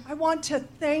 I want to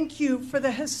thank you for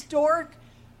the historic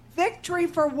victory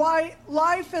for white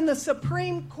life in the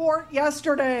Supreme Court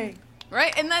yesterday.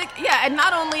 Right? And like, yeah, and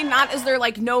not only is there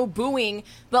like no booing,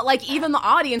 but like even the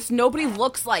audience, nobody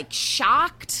looks like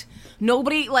shocked.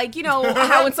 Nobody, like, you know,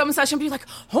 how in some session, people like,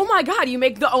 oh my God, you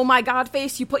make the oh my God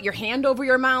face, you put your hand over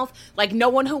your mouth. Like, no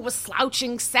one who was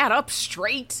slouching sat up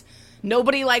straight.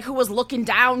 Nobody, like, who was looking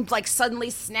down, like, suddenly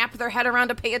snapped their head around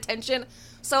to pay attention.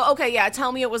 So, okay, yeah,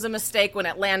 tell me it was a mistake when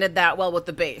it landed that well with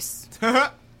the bass.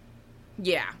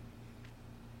 Yeah.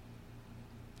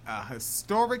 A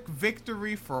historic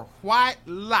victory for white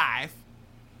life.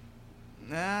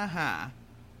 Uh-huh.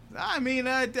 I mean,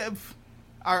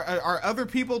 are other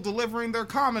people delivering their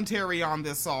commentary on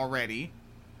this already?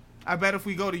 I bet if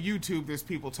we go to YouTube, there's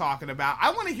people talking about...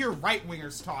 I want to hear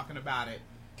right-wingers talking about it.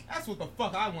 That's what the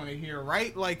fuck I want to hear,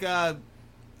 right? Like,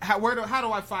 how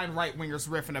do I find right-wingers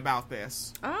riffing about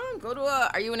this? Go to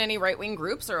are you in any right-wing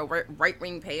groups or a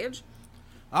right-wing page?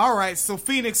 Alright, so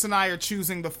Phoenix and I are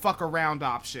choosing the fuck around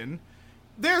option.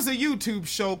 There's a YouTube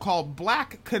show called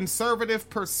Black Conservative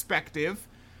Perspective.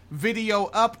 Video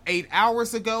up 8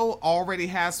 hours ago, already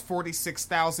has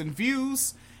 46,000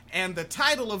 views, and the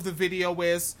title of the video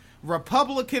is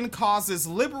Republican Causes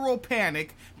Liberal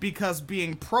Panic Because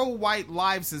Being Pro-White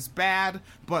Lives is Bad,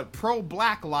 but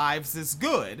Pro-Black Lives is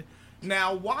Good.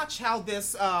 Now watch how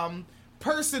this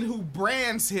person who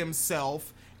brands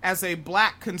himself as a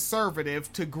black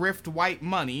conservative to grift white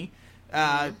money,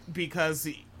 because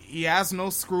he has no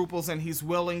scruples and he's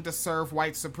willing to serve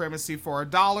white supremacy for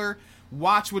 $1,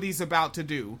 watch what he's about to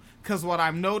do. Because what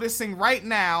I'm noticing right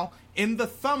now, in the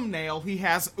thumbnail, he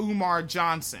has Umar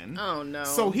Johnson. Oh, no.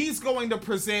 So he's going to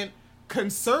present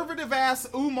conservative-ass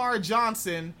Umar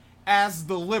Johnson as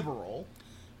the liberal.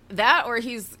 That, or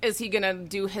is he gonna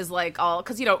do his, like, all,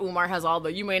 because, you know, Umar has all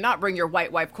the, you may not bring your white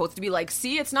wife quotes to be like,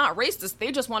 see, it's not racist, they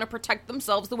just want to protect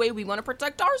themselves the way we want to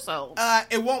protect ourselves.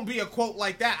 It won't be a quote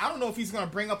like that. I don't know if he's gonna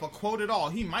bring up a quote at all.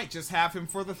 He might just have him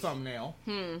for the thumbnail.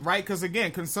 Right? Because,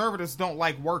 again, conservatives don't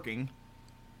like working.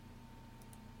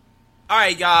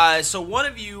 Alright, guys, so one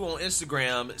of you on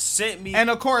Instagram sent me... And,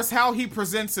 of course, how he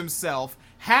presents himself,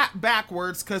 hat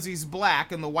backwards because he's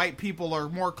black, and the white people are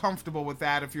more comfortable with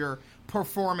that if you're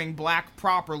performing black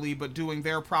properly but doing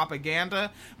their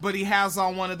propaganda. But he has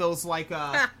on one of those, like,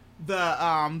 the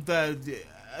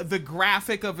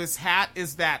graphic of his hat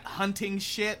is that hunting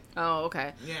shit. Oh,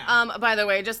 okay. Yeah. By the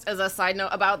way, just as a side note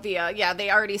about the, they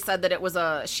already said that it was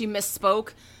she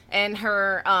misspoke, and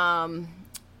her,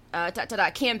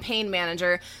 campaign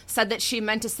manager said that she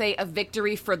meant to say a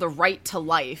victory for the right to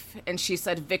life, and she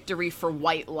said victory for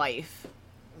white life.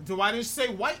 Why didn't she say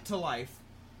white to life?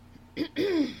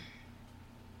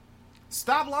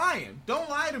 Stop lying. Don't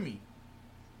lie to me.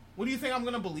 What do you think, I'm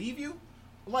going to believe you?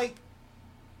 Like,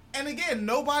 and again,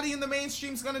 nobody in the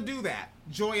mainstream's going to do that.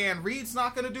 Joyanne Reed's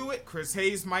not going to do it. Chris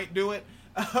Hayes might do it.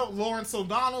 Lawrence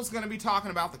O'Donnell's going to be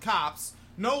talking about the cops.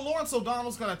 No, Lawrence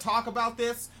O'Donnell's going to talk about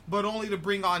this, but only to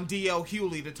bring on D.L.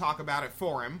 Hewley to talk about it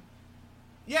for him.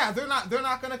 Yeah, they're not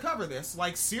going to cover this.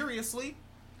 Like, seriously.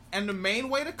 And the main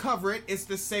way to cover it is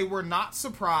to say we're not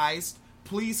surprised.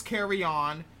 Please carry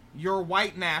on. You're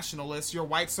white nationalists, you're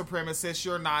white supremacists,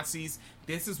 you're Nazis.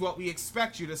 This is what we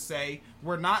expect you to say.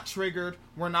 We're not triggered.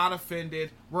 We're not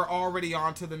offended. We're already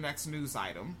on to the next news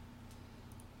item.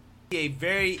 A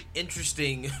very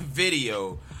interesting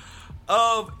video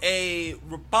of a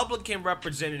Republican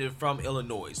representative from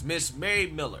Illinois, Miss Mary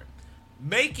Miller,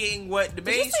 making what the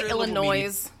mainstream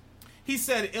Illinois? He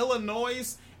said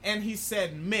Illinois, and he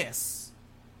said Miss.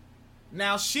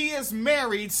 Now, she is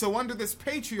married, so under this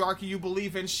patriarchy you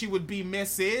believe in, she would be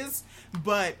Mrs.,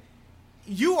 but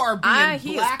you are being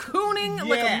he black... is cooning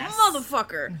like a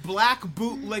motherfucker. Black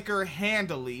bootlicker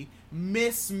handily,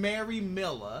 Miss Mary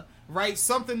Miller, right?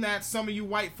 Something that some of you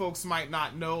white folks might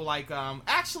not know, like,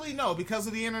 actually, no, because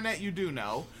of the internet you do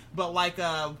know, but like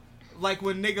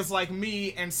when niggas like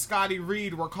me and Scotty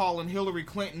Reed were calling Hillary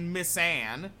Clinton Miss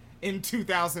Ann in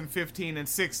 2015 and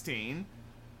 16.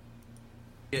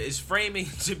 Is framing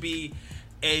to be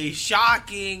a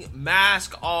shocking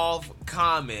mask-off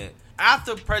comment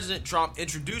after President Trump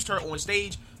introduced her on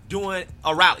stage doing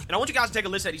a rally. And I want you guys to take a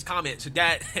listen at these comments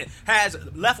that has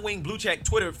left-wing blue-check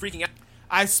Twitter freaking out.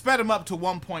 I sped them up to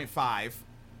 1.5.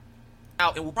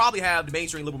 And we'll probably have the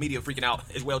mainstream liberal media freaking out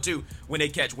as well, too, when they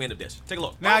catch wind of this. Take a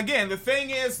look. Now, again, the thing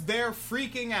is, they're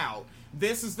freaking out.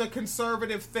 This is the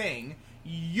conservative thing.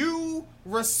 You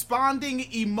responding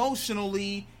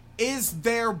emotionally is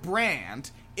their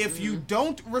brand. If you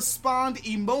don't respond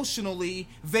emotionally,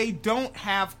 they don't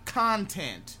have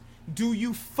content. Do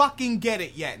you fucking get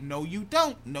it yet? No, you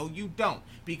don't. No, you don't.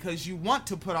 Because you want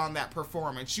to put on that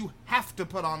performance. You have to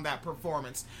put on that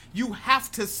performance. You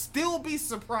have to still be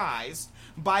surprised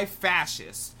by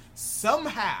fascists.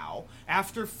 Somehow,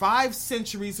 after 5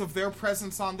 centuries of their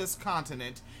presence on this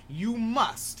continent, you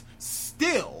must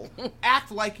still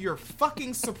act like you're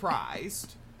fucking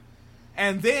surprised.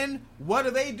 And then,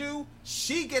 what do?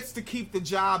 She gets to keep the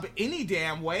job any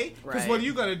damn way. Because what are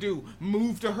you going to do?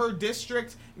 Move to her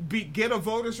district? Get a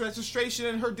voter's registration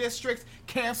in her district?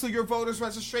 Cancel your voter's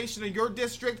registration in your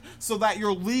district so that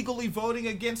you're legally voting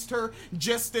against her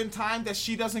just in time that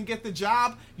she doesn't get the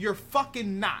job? You're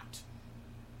fucking not.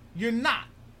 You're not.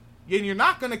 And you're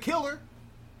not going to kill her.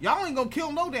 Y'all ain't going to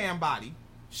kill no damn body.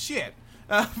 Shit.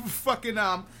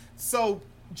 So...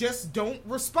 just don't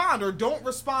respond, or don't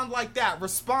respond like that.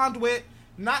 Respond with,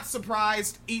 not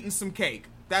surprised, eating some cake.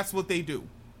 That's what they do.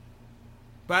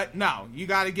 But no, you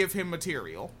gotta give him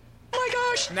material. Oh my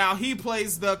gosh! Now he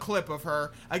plays the clip of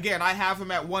her. Again, I have him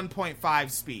at 1.5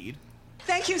 speed.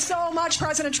 Thank you so much,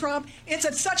 President Trump.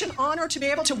 It's such an honor to be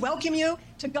able to welcome you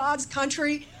to God's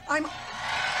country.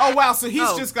 Oh, wow, so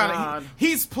he's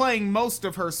he's playing most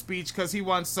of her speech because he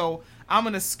wants, so I'm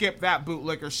going to skip that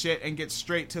bootlicker shit and get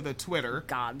straight to the Twitter.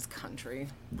 God's country.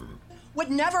 Would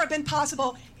never have been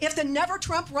possible if the never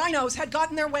Trump rhinos had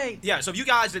gotten their way. Yeah, so if you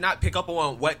guys did not pick up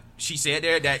on what she said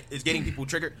there that is getting people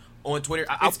triggered on Twitter.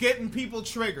 It's getting people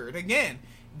triggered. Again,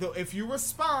 if you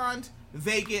respond,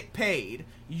 they get paid.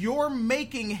 You're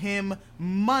making him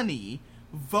money.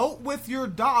 Vote with your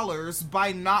dollars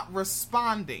by not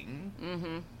responding.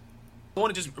 Mm-hmm. I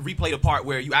want to just replay the part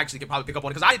where you actually can probably pick up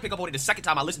on it, because I didn't pick up on it the second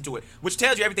time I listened to it, which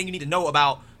tells you everything you need to know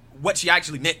about what she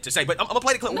actually meant to say. But I'm going to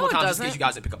play the clip one more time just in case you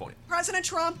guys didn't pick up on it. President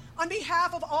Trump, on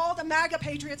behalf of all the MAGA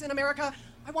patriots in America,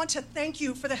 I want to thank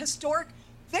you for the historic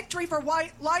victory for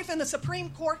white life in the Supreme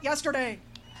Court yesterday.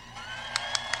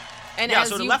 And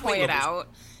as you pointed out,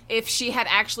 if she had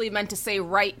actually meant to say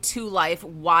right to life,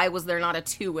 why was there not a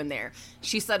 2 in there?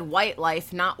 She said white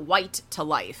life, not white to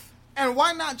life. And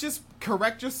why not just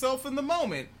correct yourself in the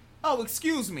moment? Oh,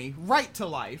 excuse me, right to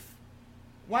life.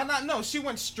 Why not? No, she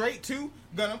went straight to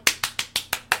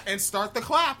and start the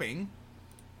clapping.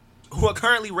 Who are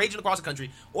currently raging across the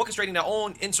country, orchestrating their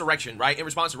own insurrection, right, in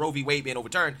response to Roe v. Wade being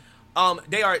overturned.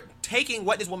 They are taking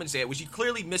what this woman said, which she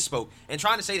clearly misspoke, and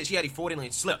trying to say that she had a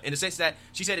fraudulent slip, in the sense that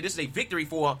she said that this is a victory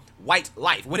for white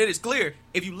life. When it is clear,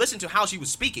 if you listen to how she was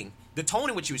speaking, the tone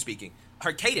in which she was speaking,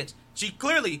 her cadence, she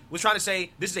clearly was trying to say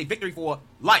this is a victory for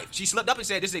life. She slipped up and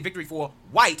said this is a victory for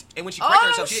white, and when she corrected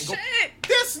herself, she didn't go.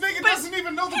 This nigga doesn't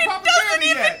even know the propaganda doesn't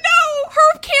even yet. know.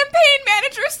 Her campaign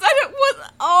manager said it was.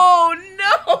 Oh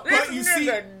no, this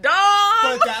nigga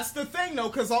dumb. But that's the thing, though,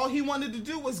 because all he wanted to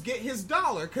do was get his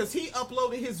dollar, because he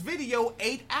uploaded his video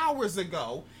 8 hours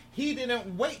ago. He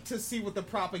didn't wait to see what the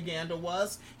propaganda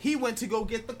was. He went to go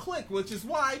get the click, which is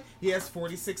why he has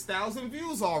 46,000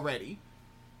 views already.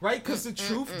 Right? Because the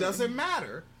truth doesn't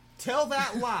matter. tell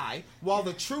that lie while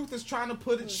the truth is trying to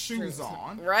put its shoes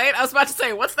on. Right? I was about to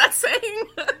say, what's that saying?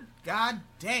 God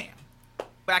damn.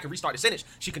 Back and restart the sentence.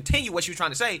 She continued what she was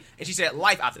trying to say, and she said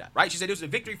life after that, right? She said this was a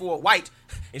victory for white,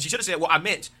 and she should have said, well, I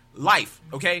meant life,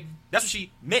 okay? That's what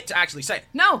she meant to actually say.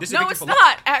 No, this is no, it's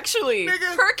not, actually.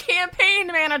 Nigga. Her campaign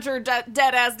manager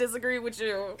dead-ass disagreed with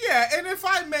you. Yeah, and if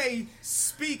I may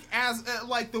speak as,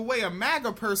 like, the way a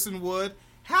MAGA person would,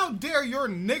 how dare your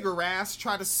nigger ass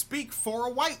try to speak for a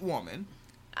white woman?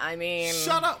 I mean...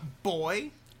 Shut up,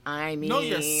 boy. I mean... Know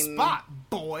your spot,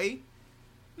 boy.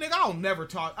 Nigga, I'll never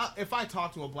talk... if I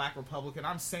talk to a black Republican,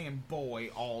 I'm saying boy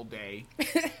all day.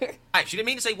 Right, she didn't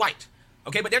mean to say white.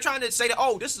 Okay, but they're trying to say that,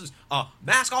 oh, this is a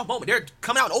mask-off moment. They're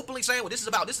coming out and openly saying, well, this is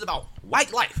about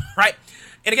white life, right?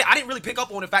 And again, I didn't really pick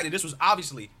up on the fact that this was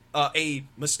obviously a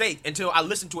mistake until I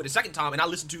listened to it the second time and I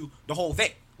listened to the whole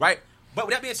thing, right? But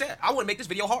with that being said, I want to make this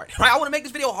video hard, right? I want to make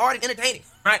this video hard and entertaining,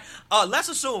 right? Let's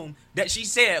assume that she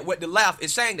said what the left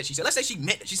is saying that she said. Let's say she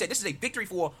meant it. She said this is a victory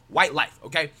for white life,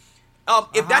 okay?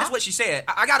 If that is what she said,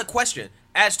 I got a question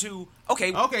as to,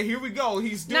 okay, here we go.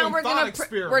 He's doing thought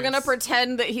experiments. We're gonna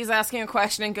pretend that he's asking a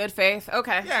question in good faith.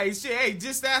 Okay. Yeah, he's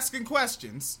just asking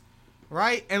questions,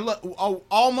 right? And look,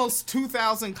 almost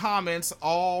 2,000 comments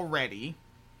already.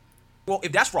 Well,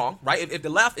 if that's wrong, right? If the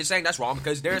left is saying that's wrong,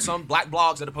 because there are some black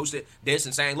blogs that have posted this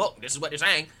and saying, look, this is what they're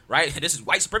saying, right? This is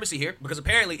white supremacy here, because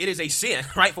apparently it is a sin,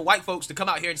 right, for white folks to come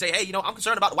out here and say, hey, I'm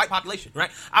concerned about the white population, right?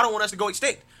 I don't want us to go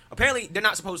extinct. Apparently, they're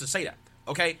not supposed to say that,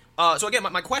 okay? So again,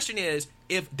 my question is,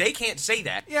 if they can't say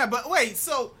that... Yeah, but wait,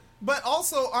 but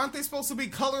also, aren't they supposed to be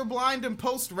colorblind and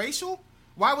post-racial?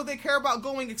 Why would they care about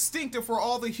going extinct if we're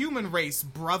all the human race,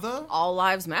 brother? All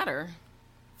lives matter.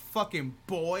 Fucking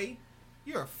boy.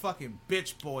 You're a fucking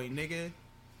bitch boy, nigga.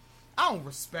 I don't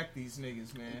respect these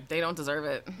niggas, man. They don't deserve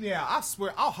it. Yeah, I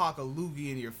swear, I'll hawk a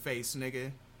loogie in your face,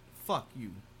 nigga. Fuck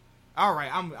you.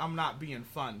 Alright, I'm not being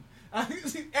fun.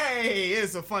 Hey,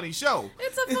 it's a funny show.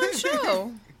 It's a fun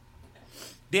show.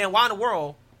 Then why in the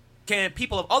world can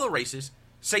people of other races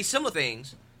say similar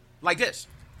things like this?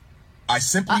 I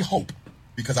simply hope,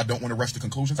 because I don't want to rush to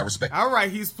conclusions, I respect...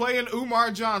 Alright, he's playing Umar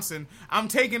Johnson. I'm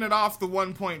taking it off the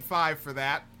 1.5 for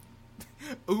that.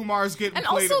 Umar's getting and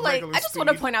played also, at regular I just speed. want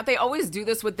to point out, they always do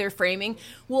this with their framing.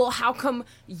 Well, how come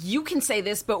you can say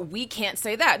this, but we can't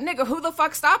say that? Nigga, who the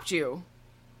fuck stopped you?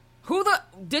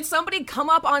 Did somebody come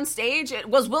up on stage?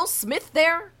 Was Will Smith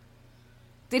there?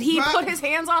 Did he put his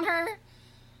hands on her?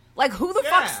 Like, who the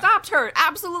fuck stopped her?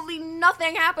 Absolutely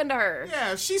nothing happened to her.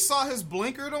 Yeah, she saw his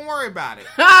blinker. Don't worry about it.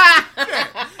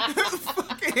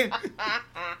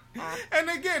 And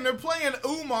again, they're playing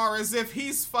Umar as if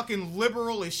he's fucking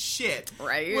liberal as shit.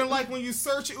 Right. When you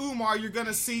search Umar, you're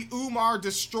gonna see Umar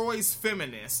destroys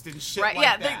feminist and shit right, like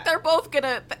yeah, that. They're both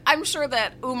gonna... I'm sure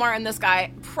that Umar and this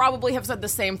guy probably have said the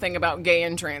same thing about gay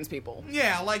and trans people.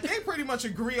 Yeah, like, they pretty much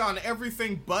agree on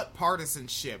everything but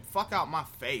partisanship. Fuck out my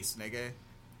face, nigga.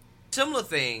 Similar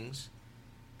things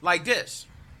like this.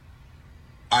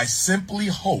 I simply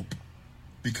hope,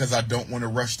 because I don't want to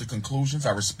rush to conclusions,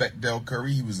 I respect Del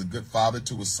Curry. He was a good father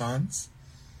to his sons.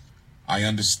 I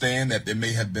understand that there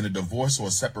may have been a divorce or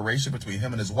a separation between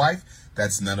him and his wife.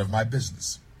 That's none of my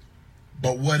business.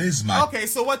 But what is my... Okay,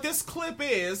 so what this clip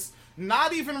is,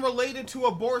 not even related to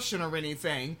abortion or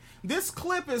anything. This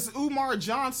clip is Umar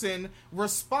Johnson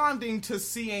responding to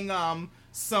seeing,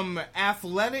 some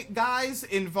athletic guys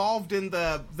involved in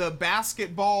the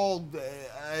basketball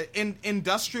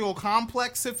industrial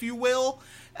complex, if you will,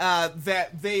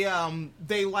 that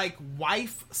they like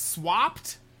wife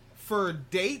swapped for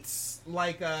dates,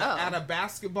 like at a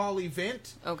basketball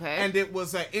event. Okay. And it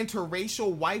was an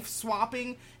interracial wife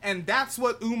swapping, and that's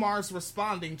what Umar's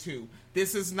responding to.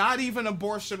 This is not even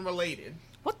abortion related.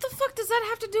 What the fuck does that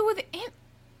have to do with it?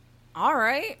 All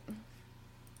right.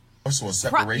 Also a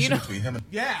separation between him and...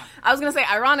 Yeah. I was going to say,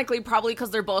 ironically, probably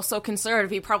because they're both so conservative,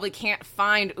 he probably can't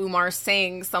find Umar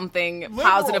saying something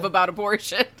positive about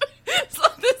abortion. So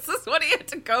this is what he had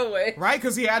to go with. Right,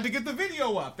 because he had to get the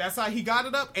video up. That's how he got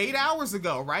it up 8 hours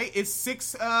ago, right? It's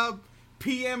 6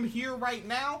 p.m. here right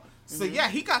now. So yeah,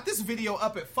 he got this video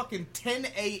up at fucking 10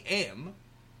 a.m.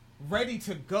 ready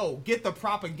to go. Get the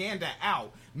propaganda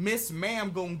out. Miss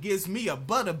Ma'am gonna gives me a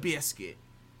butter biscuit.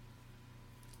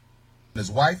 His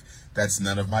wife, that's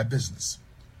none of my business.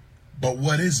 But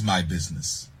what is my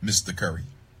business, Mr. Curry?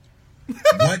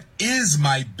 What is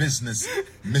my business,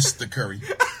 Mr. Curry?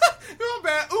 Not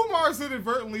bad. Umar's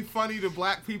inadvertently funny to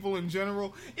black people in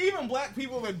general. Even black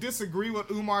people that disagree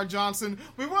with Umar Johnson,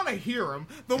 we want to hear him.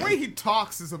 The way he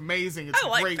talks is amazing. It's I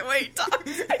like great. the way he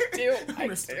talks. I do. I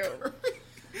do.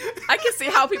 I can see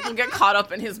how people get caught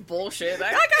up in his bullshit.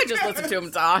 I can't just listen to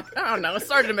him talk. I don't know. It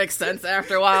started to make sense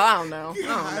after a while. I don't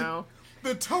know.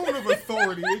 The tone of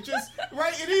authority, it just,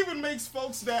 right? It even makes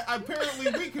folks that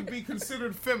apparently we could be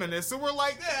considered feminists, and we're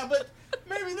like, yeah, but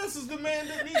maybe this is the man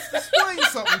that needs to explain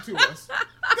something to us.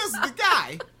 This is the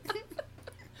guy.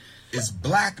 It's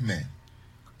black men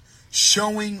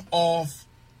showing off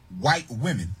white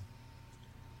women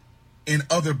in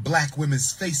other black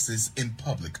women's faces in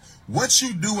public. What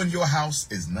you do in your house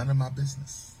is none of my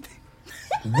business.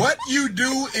 What you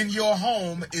do in your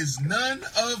home is none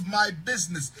of my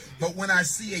business. But when I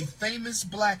see a famous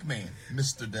black man,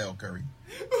 Mr. Del Curry,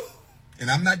 and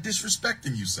I'm not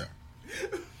disrespecting you, sir,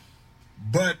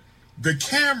 but the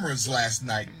cameras last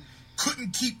night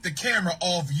couldn't keep the camera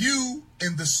off you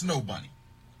and the snow bunny.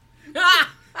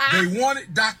 They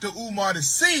wanted Dr. Umar to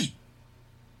see.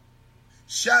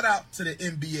 Shout out to the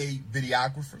NBA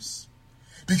videographers.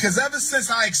 Because ever since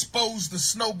I exposed the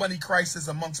snow bunny crisis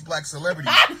amongst black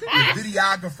celebrities, the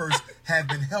videographers have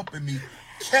been helping me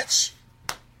catch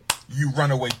you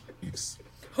runaway thieves.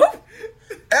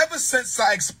 Ever since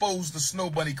I exposed the snow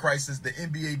bunny crisis, the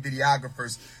NBA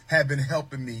videographers have been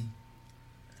helping me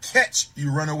catch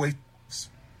you runaway thieves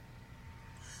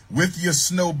with your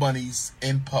snow bunnies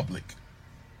in public.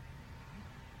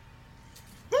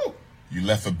 You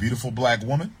left a beautiful black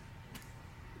woman.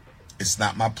 It's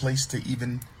not my place to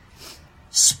even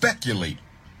speculate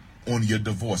on your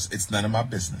divorce. It's none of my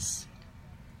business.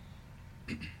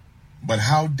 But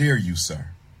how dare you, sir?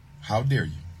 How dare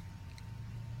you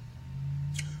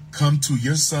come to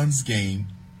your son's game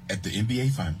at the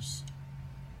NBA Finals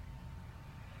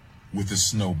with a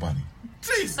snow bunny?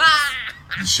 Jesus.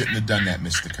 You shouldn't have done that,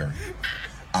 Mr. Curry.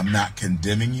 I'm not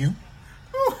condemning you.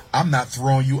 I'm not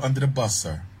throwing you under the bus,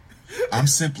 sir. I'm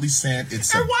simply saying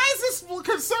it's And why is this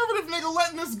conservative nigga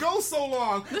letting this go so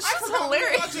long? This I is forgot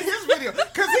hilarious. watching his video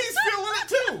because he's feeling it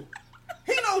too.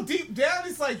 He know deep down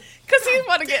he's like, because he's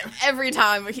want to get every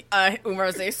time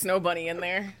Umar say snow bunny in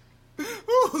there.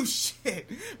 oh shit!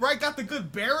 Right, got the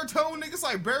good baritone niggas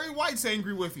like Barry White's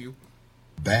angry with you.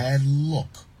 Bad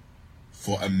look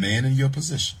for a man in your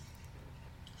position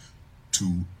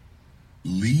to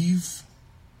leave,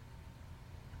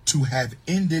 to have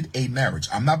ended a marriage.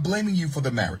 I'm not blaming you for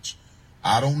the marriage.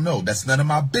 I don't know. That's none of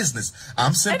my business.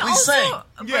 I'm simply saying.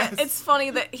 Yes. It's funny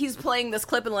that he's playing this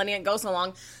clip and letting it go so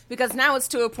long because now it's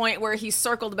to a point where he's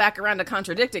circled back around to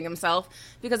contradicting himself.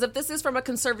 Because if this is from a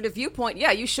conservative viewpoint, yeah,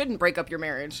 you shouldn't break up your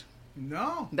marriage.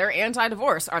 No. They're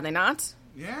anti-divorce, are they not?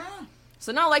 Yeah.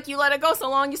 So now, like, you let it go so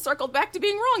long, you circled back to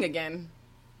being wrong again.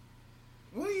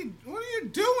 What are you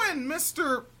doing,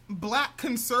 Mr. Black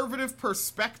Conservative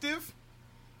Perspective?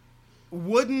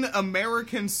 Wooden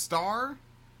American Star?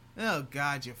 Oh,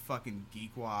 God, you fucking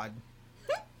geekwad.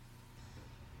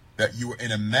 That you were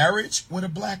in a marriage with a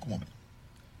black woman.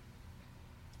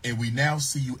 And we now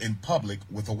see you in public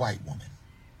with a white woman.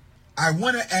 I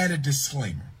want to add a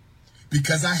disclaimer.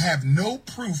 Because I have no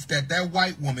proof that that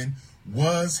white woman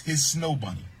was his snow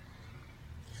bunny.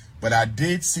 But I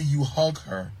did see you hug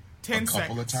her a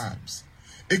couple of times.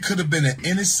 It could have been an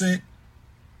innocent,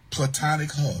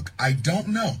 platonic hug. I don't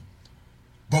know.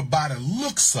 But by the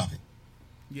looks of it,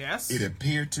 yes, it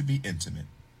appeared to be intimate.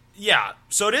 Yeah,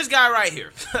 so this guy right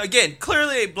here, again,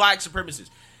 clearly a black supremacist.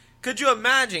 Could you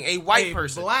imagine a white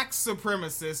person? Black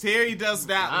supremacist. Here he does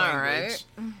that All language.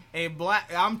 right. A black.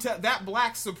 That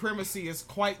black supremacy is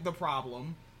quite the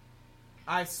problem.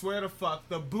 I swear to fuck,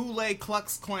 the Boule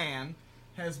Klux Klan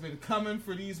has been coming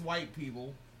for these white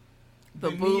people.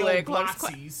 The Boule Klux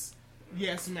Klan. Nazis.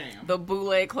 Yes, ma'am. The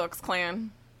Boule Klux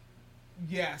Klan.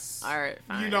 Yes. All right,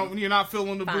 fine. You're not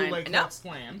feeling the Fine. Boule Klux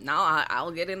Klan. No, I'll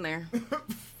get in there.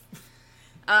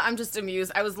 I'm just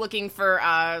amused. I was looking for,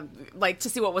 to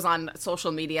see what was on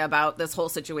social media about this whole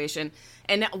situation.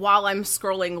 And while I'm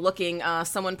scrolling, looking,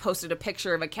 someone posted a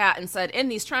picture of a cat and said, in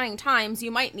these trying times,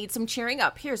 you might need some cheering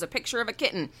up. Here's a picture of a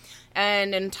kitten.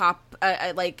 And in top,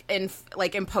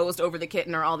 imposed over the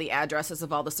kitten are all the addresses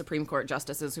of all the Supreme Court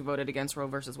justices who voted against Roe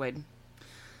versus Wade.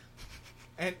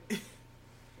 And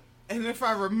if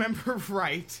I remember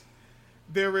right,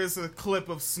 there is a clip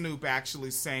of Snoop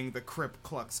actually saying the Crip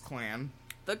Klux Klan.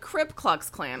 The Crip Klux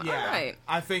Klan. Yeah, all right.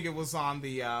 I think it was on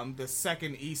the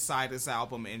second East Siders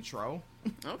album intro.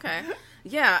 Okay.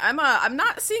 Yeah, I'm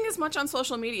not seeing as much on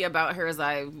social media about her as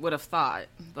I would have thought.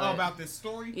 But Oh, about this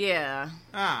story? Yeah.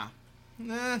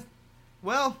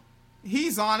 Well,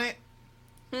 he's on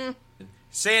it.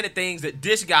 Saying the things that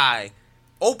this guy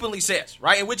openly says,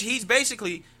 right? In which he's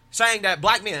basically saying that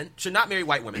black men should not marry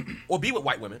white women or be with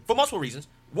white women for multiple reasons.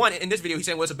 One, in this video, he's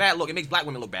saying, well, it's a bad look. It makes black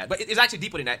women look bad. But it's actually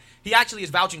deeper than that. He actually is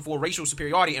vouching for racial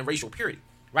superiority and racial purity,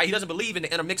 right? He doesn't believe in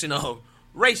the intermixing of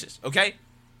races, okay?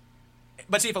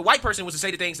 But see, if a white person was to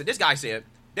say the things that this guy said,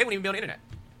 they wouldn't even be on the internet.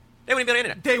 They wouldn't even be on the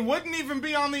internet. They wouldn't even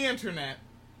be on the internet.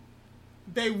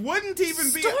 They wouldn't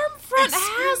even be. Stormfront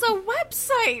has a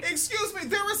website. Excuse me,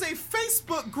 there is a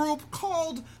Facebook group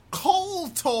called Coal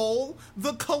Toll,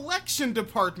 the collection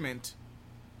department.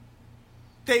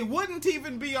 They wouldn't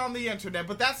even be on the internet,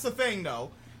 but that's the thing,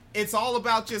 though. It's all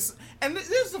about just... And this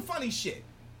is the funny shit.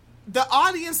 The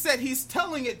audience that he's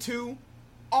telling it to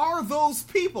are those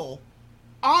people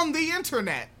on the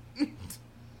internet.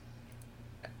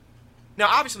 Now,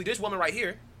 obviously, this woman right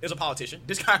here is a politician.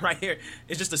 This guy right here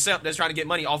is just a simp that's trying to get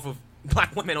money off of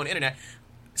black women on the internet.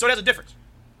 So there's a difference.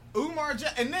 Umar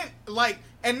Johnson, and then, like,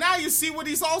 and now you see what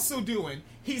he's also doing.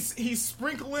 He's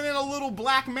sprinkling in a little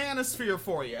black manosphere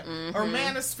for you, or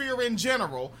manosphere in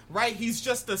general, right? He's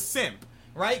just a simp,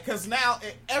 right? Because now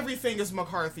everything is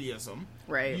McCarthyism.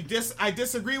 Right. I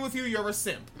disagree with you, you're a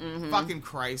simp. Fucking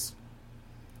Christ.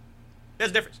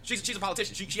 There's a difference. She's a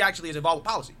politician. She actually is involved with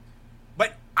policy.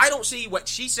 But I don't see what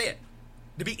she said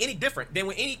to be any different than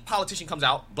when any politician comes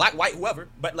out, black, white, whoever,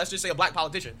 but let's just say a black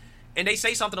politician, and they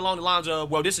say something along the lines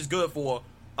of, well, this is good for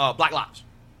black lives,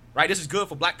 right? This is good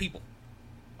for black people.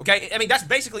 Okay? I mean, that's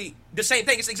basically the same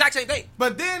thing. It's the exact same thing.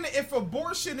 But then if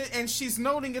abortion, and she's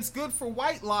noting it's good for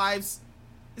white lives,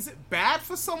 is it bad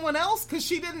for someone else? Because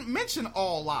she didn't mention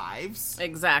all lives.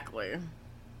 Exactly.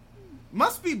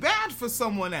 Must be bad for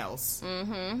someone else.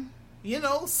 You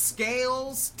know,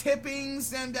 scales,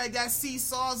 tippings, and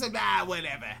seesaws, and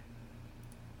whatever.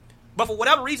 But for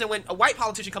whatever reason, when a white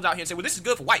politician comes out here and says, well, this is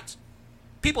good for whites,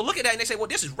 people look at that and they say, well,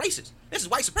 this is racist. This is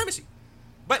white supremacy.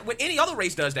 But when any other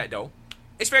race does that, though,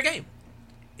 it's fair game.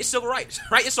 It's civil rights,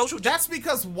 right? It's social justice. That's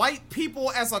because white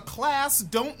people as a class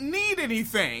don't need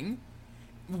anything.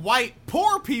 White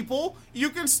poor people, you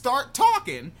can start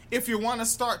talking. If you want to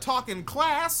start talking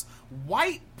class,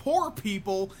 white poor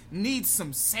people need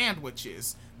some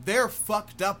sandwiches. They're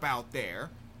fucked up out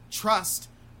there. Trust,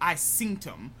 I seen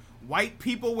them. White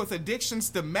people with addictions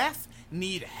to meth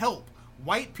need help.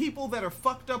 White people that are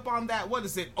fucked up on that, what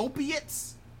is it,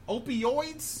 opiates?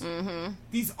 Opioids?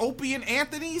 These opiate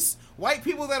Anthonys? White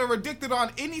people that are addicted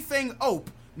on anything ope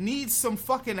need some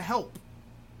fucking help.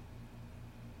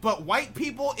 But white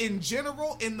people in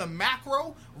general, in the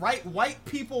macro, right? White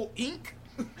people Inc.,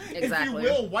 exactly. if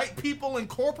you will, white people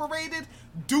incorporated,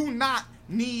 do not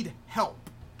need help.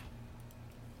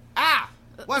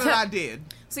 What did I did?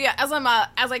 So yeah,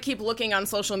 as I keep looking on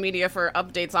social media for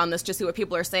updates on this, just see what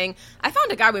people are saying, I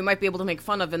found a guy we might be able to make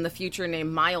fun of in the future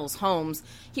named Miles Holmes.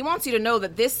 He wants you to know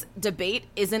that this debate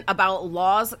isn't about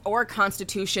laws or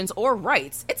constitutions or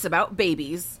rights. It's about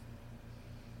babies.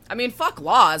 I mean, fuck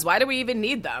laws. Why do we even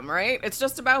need them, right? It's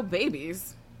just about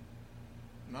babies.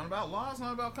 Not about laws,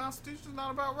 not about constitutions, not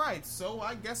about rights. So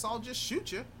I guess I'll just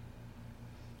shoot you.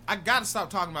 I gotta stop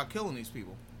talking about killing these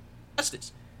people.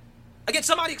 Justice. Again,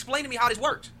 somebody explain to me how this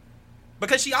works.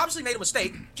 Because she obviously made a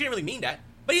mistake. She didn't really mean that.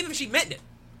 But even if she meant it,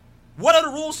 what are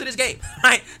the rules to this game?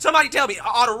 Right? Somebody tell me,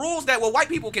 are the rules that, well, white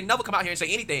people can never come out here and say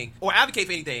anything or advocate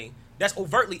for anything that's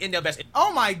overtly in their best interest?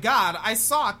 Oh my God, I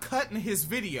saw a cut in his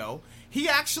video. He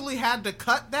actually had to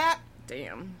cut that?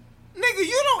 Damn. Nigga,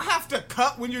 you don't have to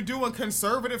cut when you're doing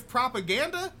conservative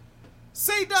propaganda.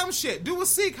 Say dumb shit. Do a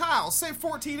Sikh Heil. Say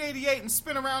 1488 and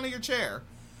spin around in your chair.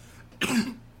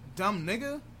 Dumb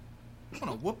nigga. I'm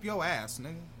gonna whoop your ass,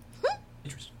 nigga.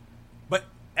 But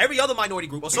every other minority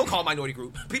group, or so-called minority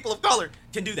group, people of color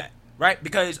can do that, right?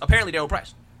 Because apparently they're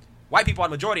oppressed. White people are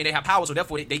the majority and they have power, so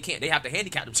therefore they can't. They have to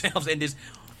handicap themselves in this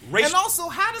racial... And also,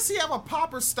 how does he have a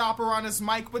popper stopper on his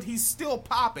mic, but he's still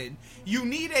popping? You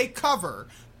need a cover.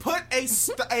 Put a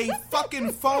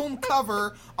fucking foam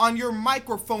cover on your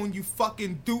microphone, you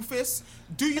fucking doofus.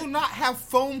 Do you not have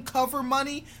foam cover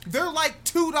money? They're like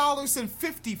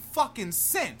 $2.50 fucking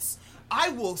cents. I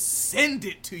will send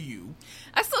it to you.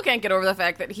 I still can't get over the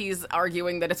fact that he's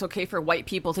arguing that it's okay for white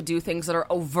people to do things that are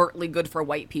overtly good for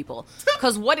white people.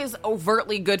 Because what is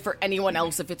overtly good for anyone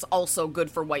else if it's also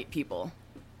good for white people?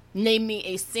 Name me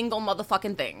a single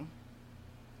motherfucking thing.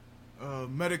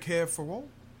 Medicare for all?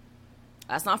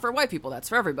 That's not for white people, that's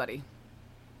for everybody.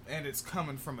 And it's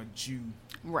coming from a Jew.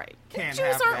 Right. Can't Jews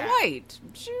have aren't that. white.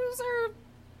 Jews are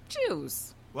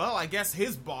Jews. Well, I guess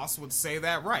his boss would say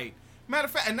that right. Matter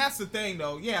of fact, and that's the thing,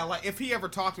 though. Yeah, like, if he ever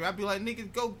talked to me, I'd be like,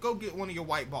 nigga, go get one of your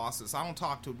white bosses. I don't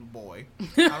talk to the boy. I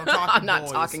don't talk to I'm not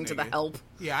boys, talking nigga. to the help.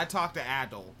 Yeah, I talk to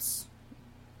adults.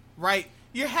 Right?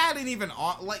 You hadn't even,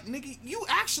 like, nigga, you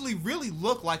actually really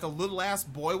look like a little-ass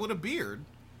boy with a beard.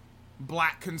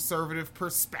 Black conservative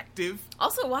perspective.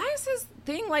 Also, why is his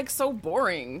thing, like, so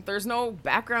boring? There's no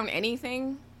background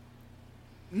anything?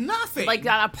 Nothing. Like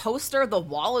on a poster, the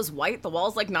wall is white. The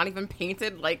wall's like not even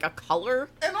painted like a color.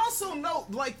 And also note,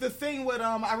 like the thing with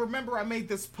I remember I made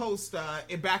this post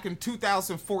back in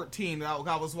 2014.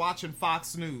 I was watching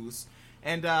Fox News,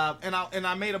 and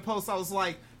I made a post. I was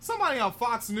like, somebody on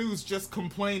Fox News just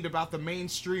complained about the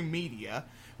mainstream media,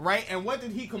 right? And what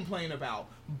did he complain about?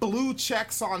 Blue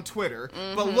checks on Twitter.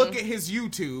 But look at his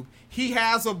YouTube. He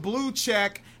has a blue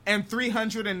check and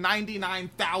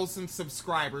 399,000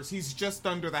 subscribers. He's just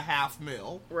under the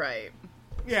 500,000. Right.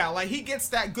 Yeah, like he gets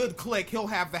that good click, he'll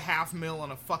have the 500,000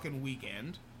 in a fucking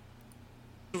weekend.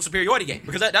 Superiority game,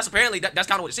 because that's apparently that's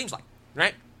kind of what it seems like,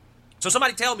 right? So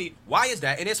somebody tell me, why is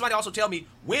that? And then somebody also tell me,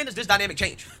 when does this dynamic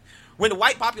change? When the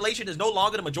white population is no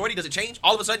longer the majority, does it change?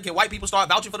 All of a sudden, can white people start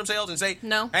vouching for themselves and say,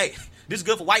 no, hey, this is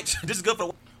good for whites, this is good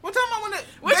for... What time I want to...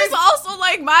 Which is also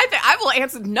like my thing. I will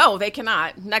answer, no, they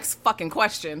cannot. Next fucking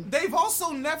question. They've also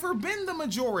never been the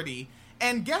majority.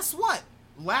 And guess what?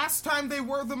 Last time they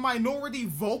were the minority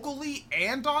vocally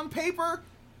and on paper,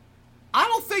 I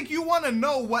don't think you want to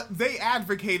know what they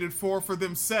advocated for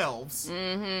themselves.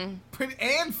 Mm-hmm.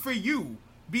 And for you.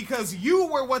 Because you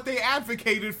were what they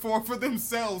advocated for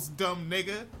themselves, dumb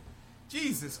nigga.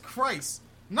 Jesus Christ.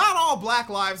 Not all Black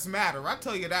Lives Matter. I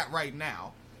tell you that right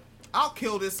now. I'll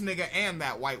kill this nigga and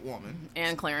that white woman.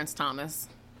 And Clarence Thomas.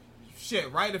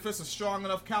 Shit, right? If it's a strong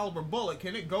enough caliber bullet,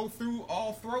 can it go through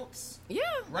all throats? Yeah.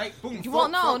 Right? Boom. Well,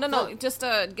 no. Just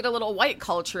get a little white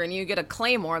culture and you get a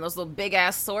claymore, those little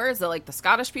big-ass swords that, like, the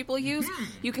Scottish people use.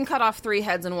 You can cut off 3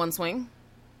 heads in one swing.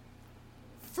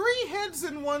 3 heads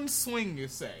in one swing, you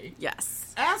say?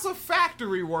 Yes. As a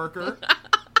factory worker,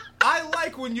 I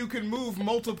like when you can move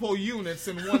multiple units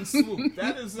in one swoop.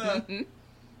 That is,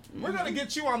 we're going to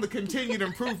get you on the continued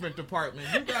improvement department.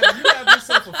 You have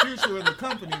yourself a future in the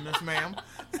company, Miss Ma'am.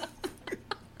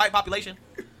 White population.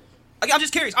 I'm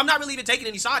just curious. I'm not really even taking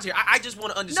any sides here. I just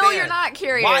want to understand. No, you're not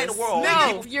curious. Why in the world?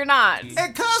 No, you're not.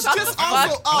 And cuz just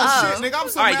also... Oh, shit, nigga. I'm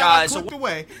so mad I clicked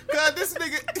away. Cuz this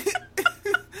nigga...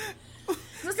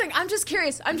 Listen, I'm just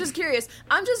curious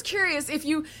if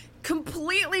you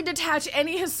completely detach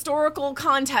any historical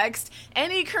context,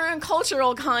 any current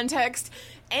cultural context,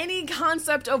 any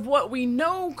concept of what we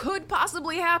know could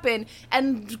possibly happen,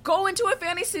 and go into a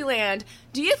fantasy land,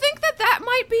 do you think that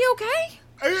might be okay?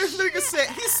 This nigga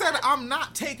said, I'm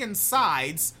not taking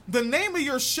sides. The name of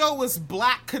your show is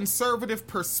Black Conservative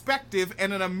Perspective,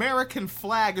 and an American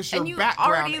flag is your background And you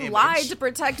already image. lied to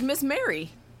protect Miss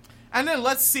Mary. And then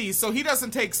let's see. So he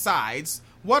doesn't take sides.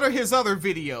 What are his other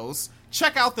videos?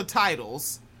 Check out the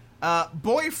titles.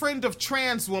 Boyfriend of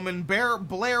trans woman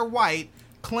Blair White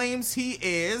claims he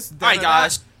is... All right,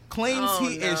 guys. Claims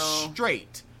he is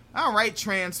straight. All right,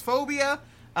 transphobia.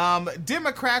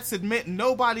 Democrats admit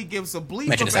nobody gives a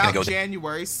bleep about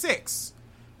January 6th.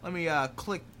 Let me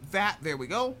click that. There we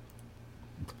go.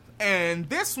 And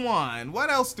this one. What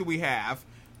else do we have?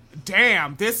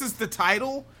 Damn, this is the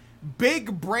title?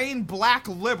 Big brain black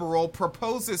liberal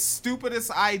proposes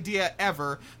stupidest idea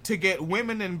ever to get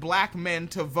women and black men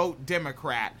to vote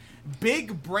Democrat.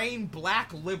 Big brain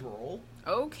black liberal.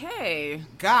 Okay.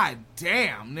 God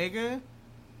damn, nigga.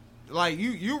 Like,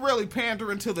 you really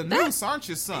pandering to the noose, aren't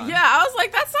you, son? Yeah, I was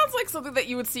like, that sounds like something that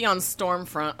you would see on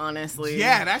Stormfront, honestly.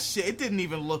 Yeah, that shit, it didn't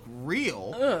even look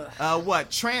real.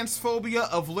 What, transphobia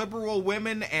of liberal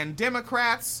women and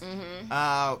Democrats?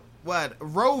 What,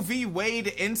 Roe v. Wade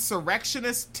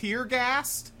insurrectionist tear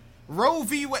gassed? Roe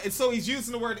v. Wade, so he's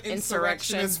using the word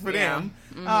insurrectionist for them.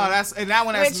 And that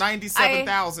one has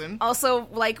 97,000. Also,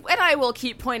 like, and I will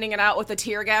keep pointing it out with the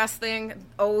tear gas thing.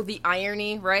 Oh, the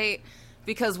irony, right?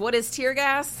 Because what is tear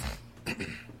gas?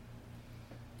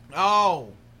 Oh.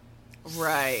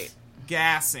 Right.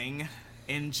 Gassing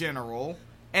in general.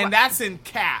 And that's in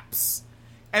caps.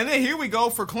 And then here we go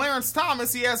for Clarence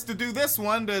Thomas. He has to do this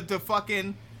one to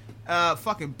fucking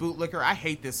bootlicker. I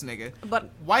hate this nigga.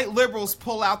 But white liberals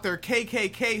pull out their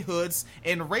KKK hoods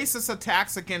in racist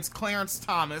attacks against Clarence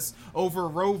Thomas over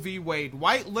Roe v. Wade.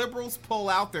 White liberals pull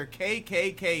out their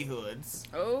KKK hoods.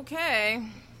 Okay.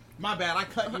 My bad, I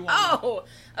cut you off.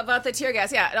 About the tear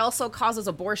gas. Yeah, it also causes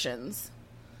abortions.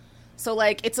 So,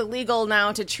 like, it's illegal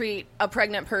now to treat a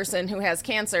pregnant person who has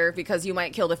cancer because you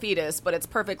might kill the fetus, but it's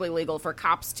perfectly legal for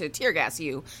cops to tear gas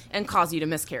you and cause you to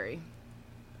miscarry.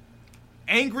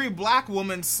 Angry black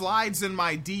woman slides in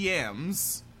my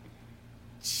DMs.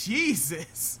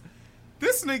 Jesus.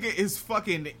 This nigga is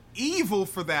fucking evil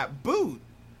for that boot.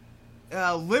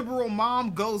 Liberal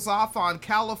mom goes off on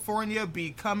California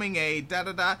becoming a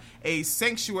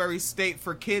sanctuary state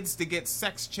for kids to get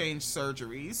sex change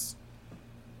surgeries.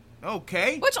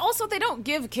 Okay. Which also, they don't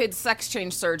give kids sex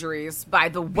change surgeries, by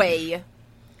the way.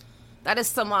 That is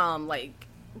some,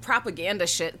 propaganda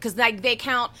shit, because they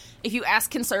count, if you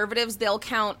ask conservatives, they'll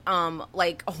count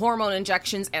like hormone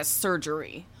injections as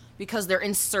surgery because they're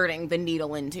inserting the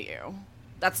needle into you.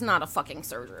 That's not a fucking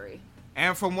surgery.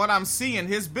 And from what I'm seeing,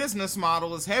 his business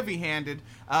model is heavy-handed.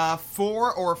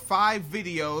 4 or 5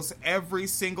 videos every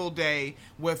single day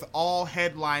with all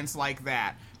headlines like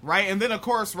that, right? And then, of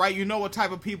course, right, you know what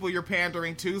type of people you're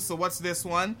pandering to, so what's this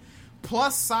one?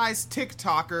 Plus-size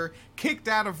TikToker kicked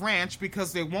out of ranch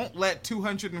because they won't let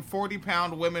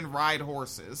 240-pound women ride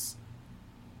horses.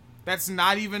 That's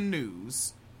not even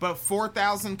news. But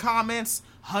 4,000 comments,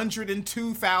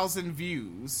 102,000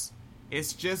 views.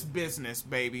 It's just business,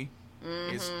 baby.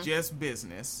 Mm-hmm. It's just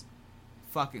business.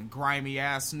 Fucking grimy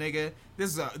ass nigga.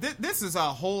 This is a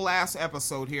whole ass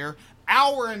episode here.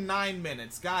 Hour and 9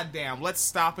 minutes. Goddamn. Let's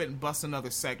stop it and bust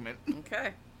another segment.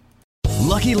 Okay.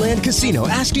 Lucky Land Casino,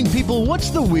 asking people, what's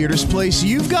the weirdest place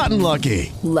you've gotten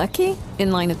lucky? Lucky?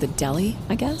 In line at the deli,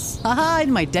 I guess? Aha,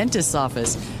 in my dentist's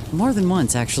office. More than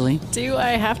once, actually. Do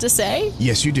I have to say?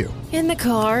 Yes, you do. In the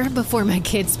car before my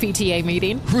kids' PTA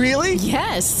meeting. Really?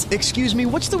 Yes. Excuse me,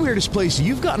 what's the weirdest place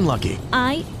you've gotten lucky?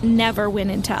 I never win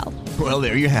and tell. Well,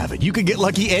 there you have it. You can get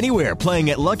lucky anywhere, playing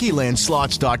at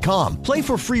LuckyLandSlots.com. Play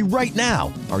for free right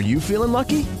now. Are you feeling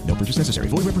lucky? No purchase necessary.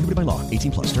 Void where prohibited by law.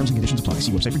 18+. Terms and conditions apply.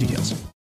 See website for details.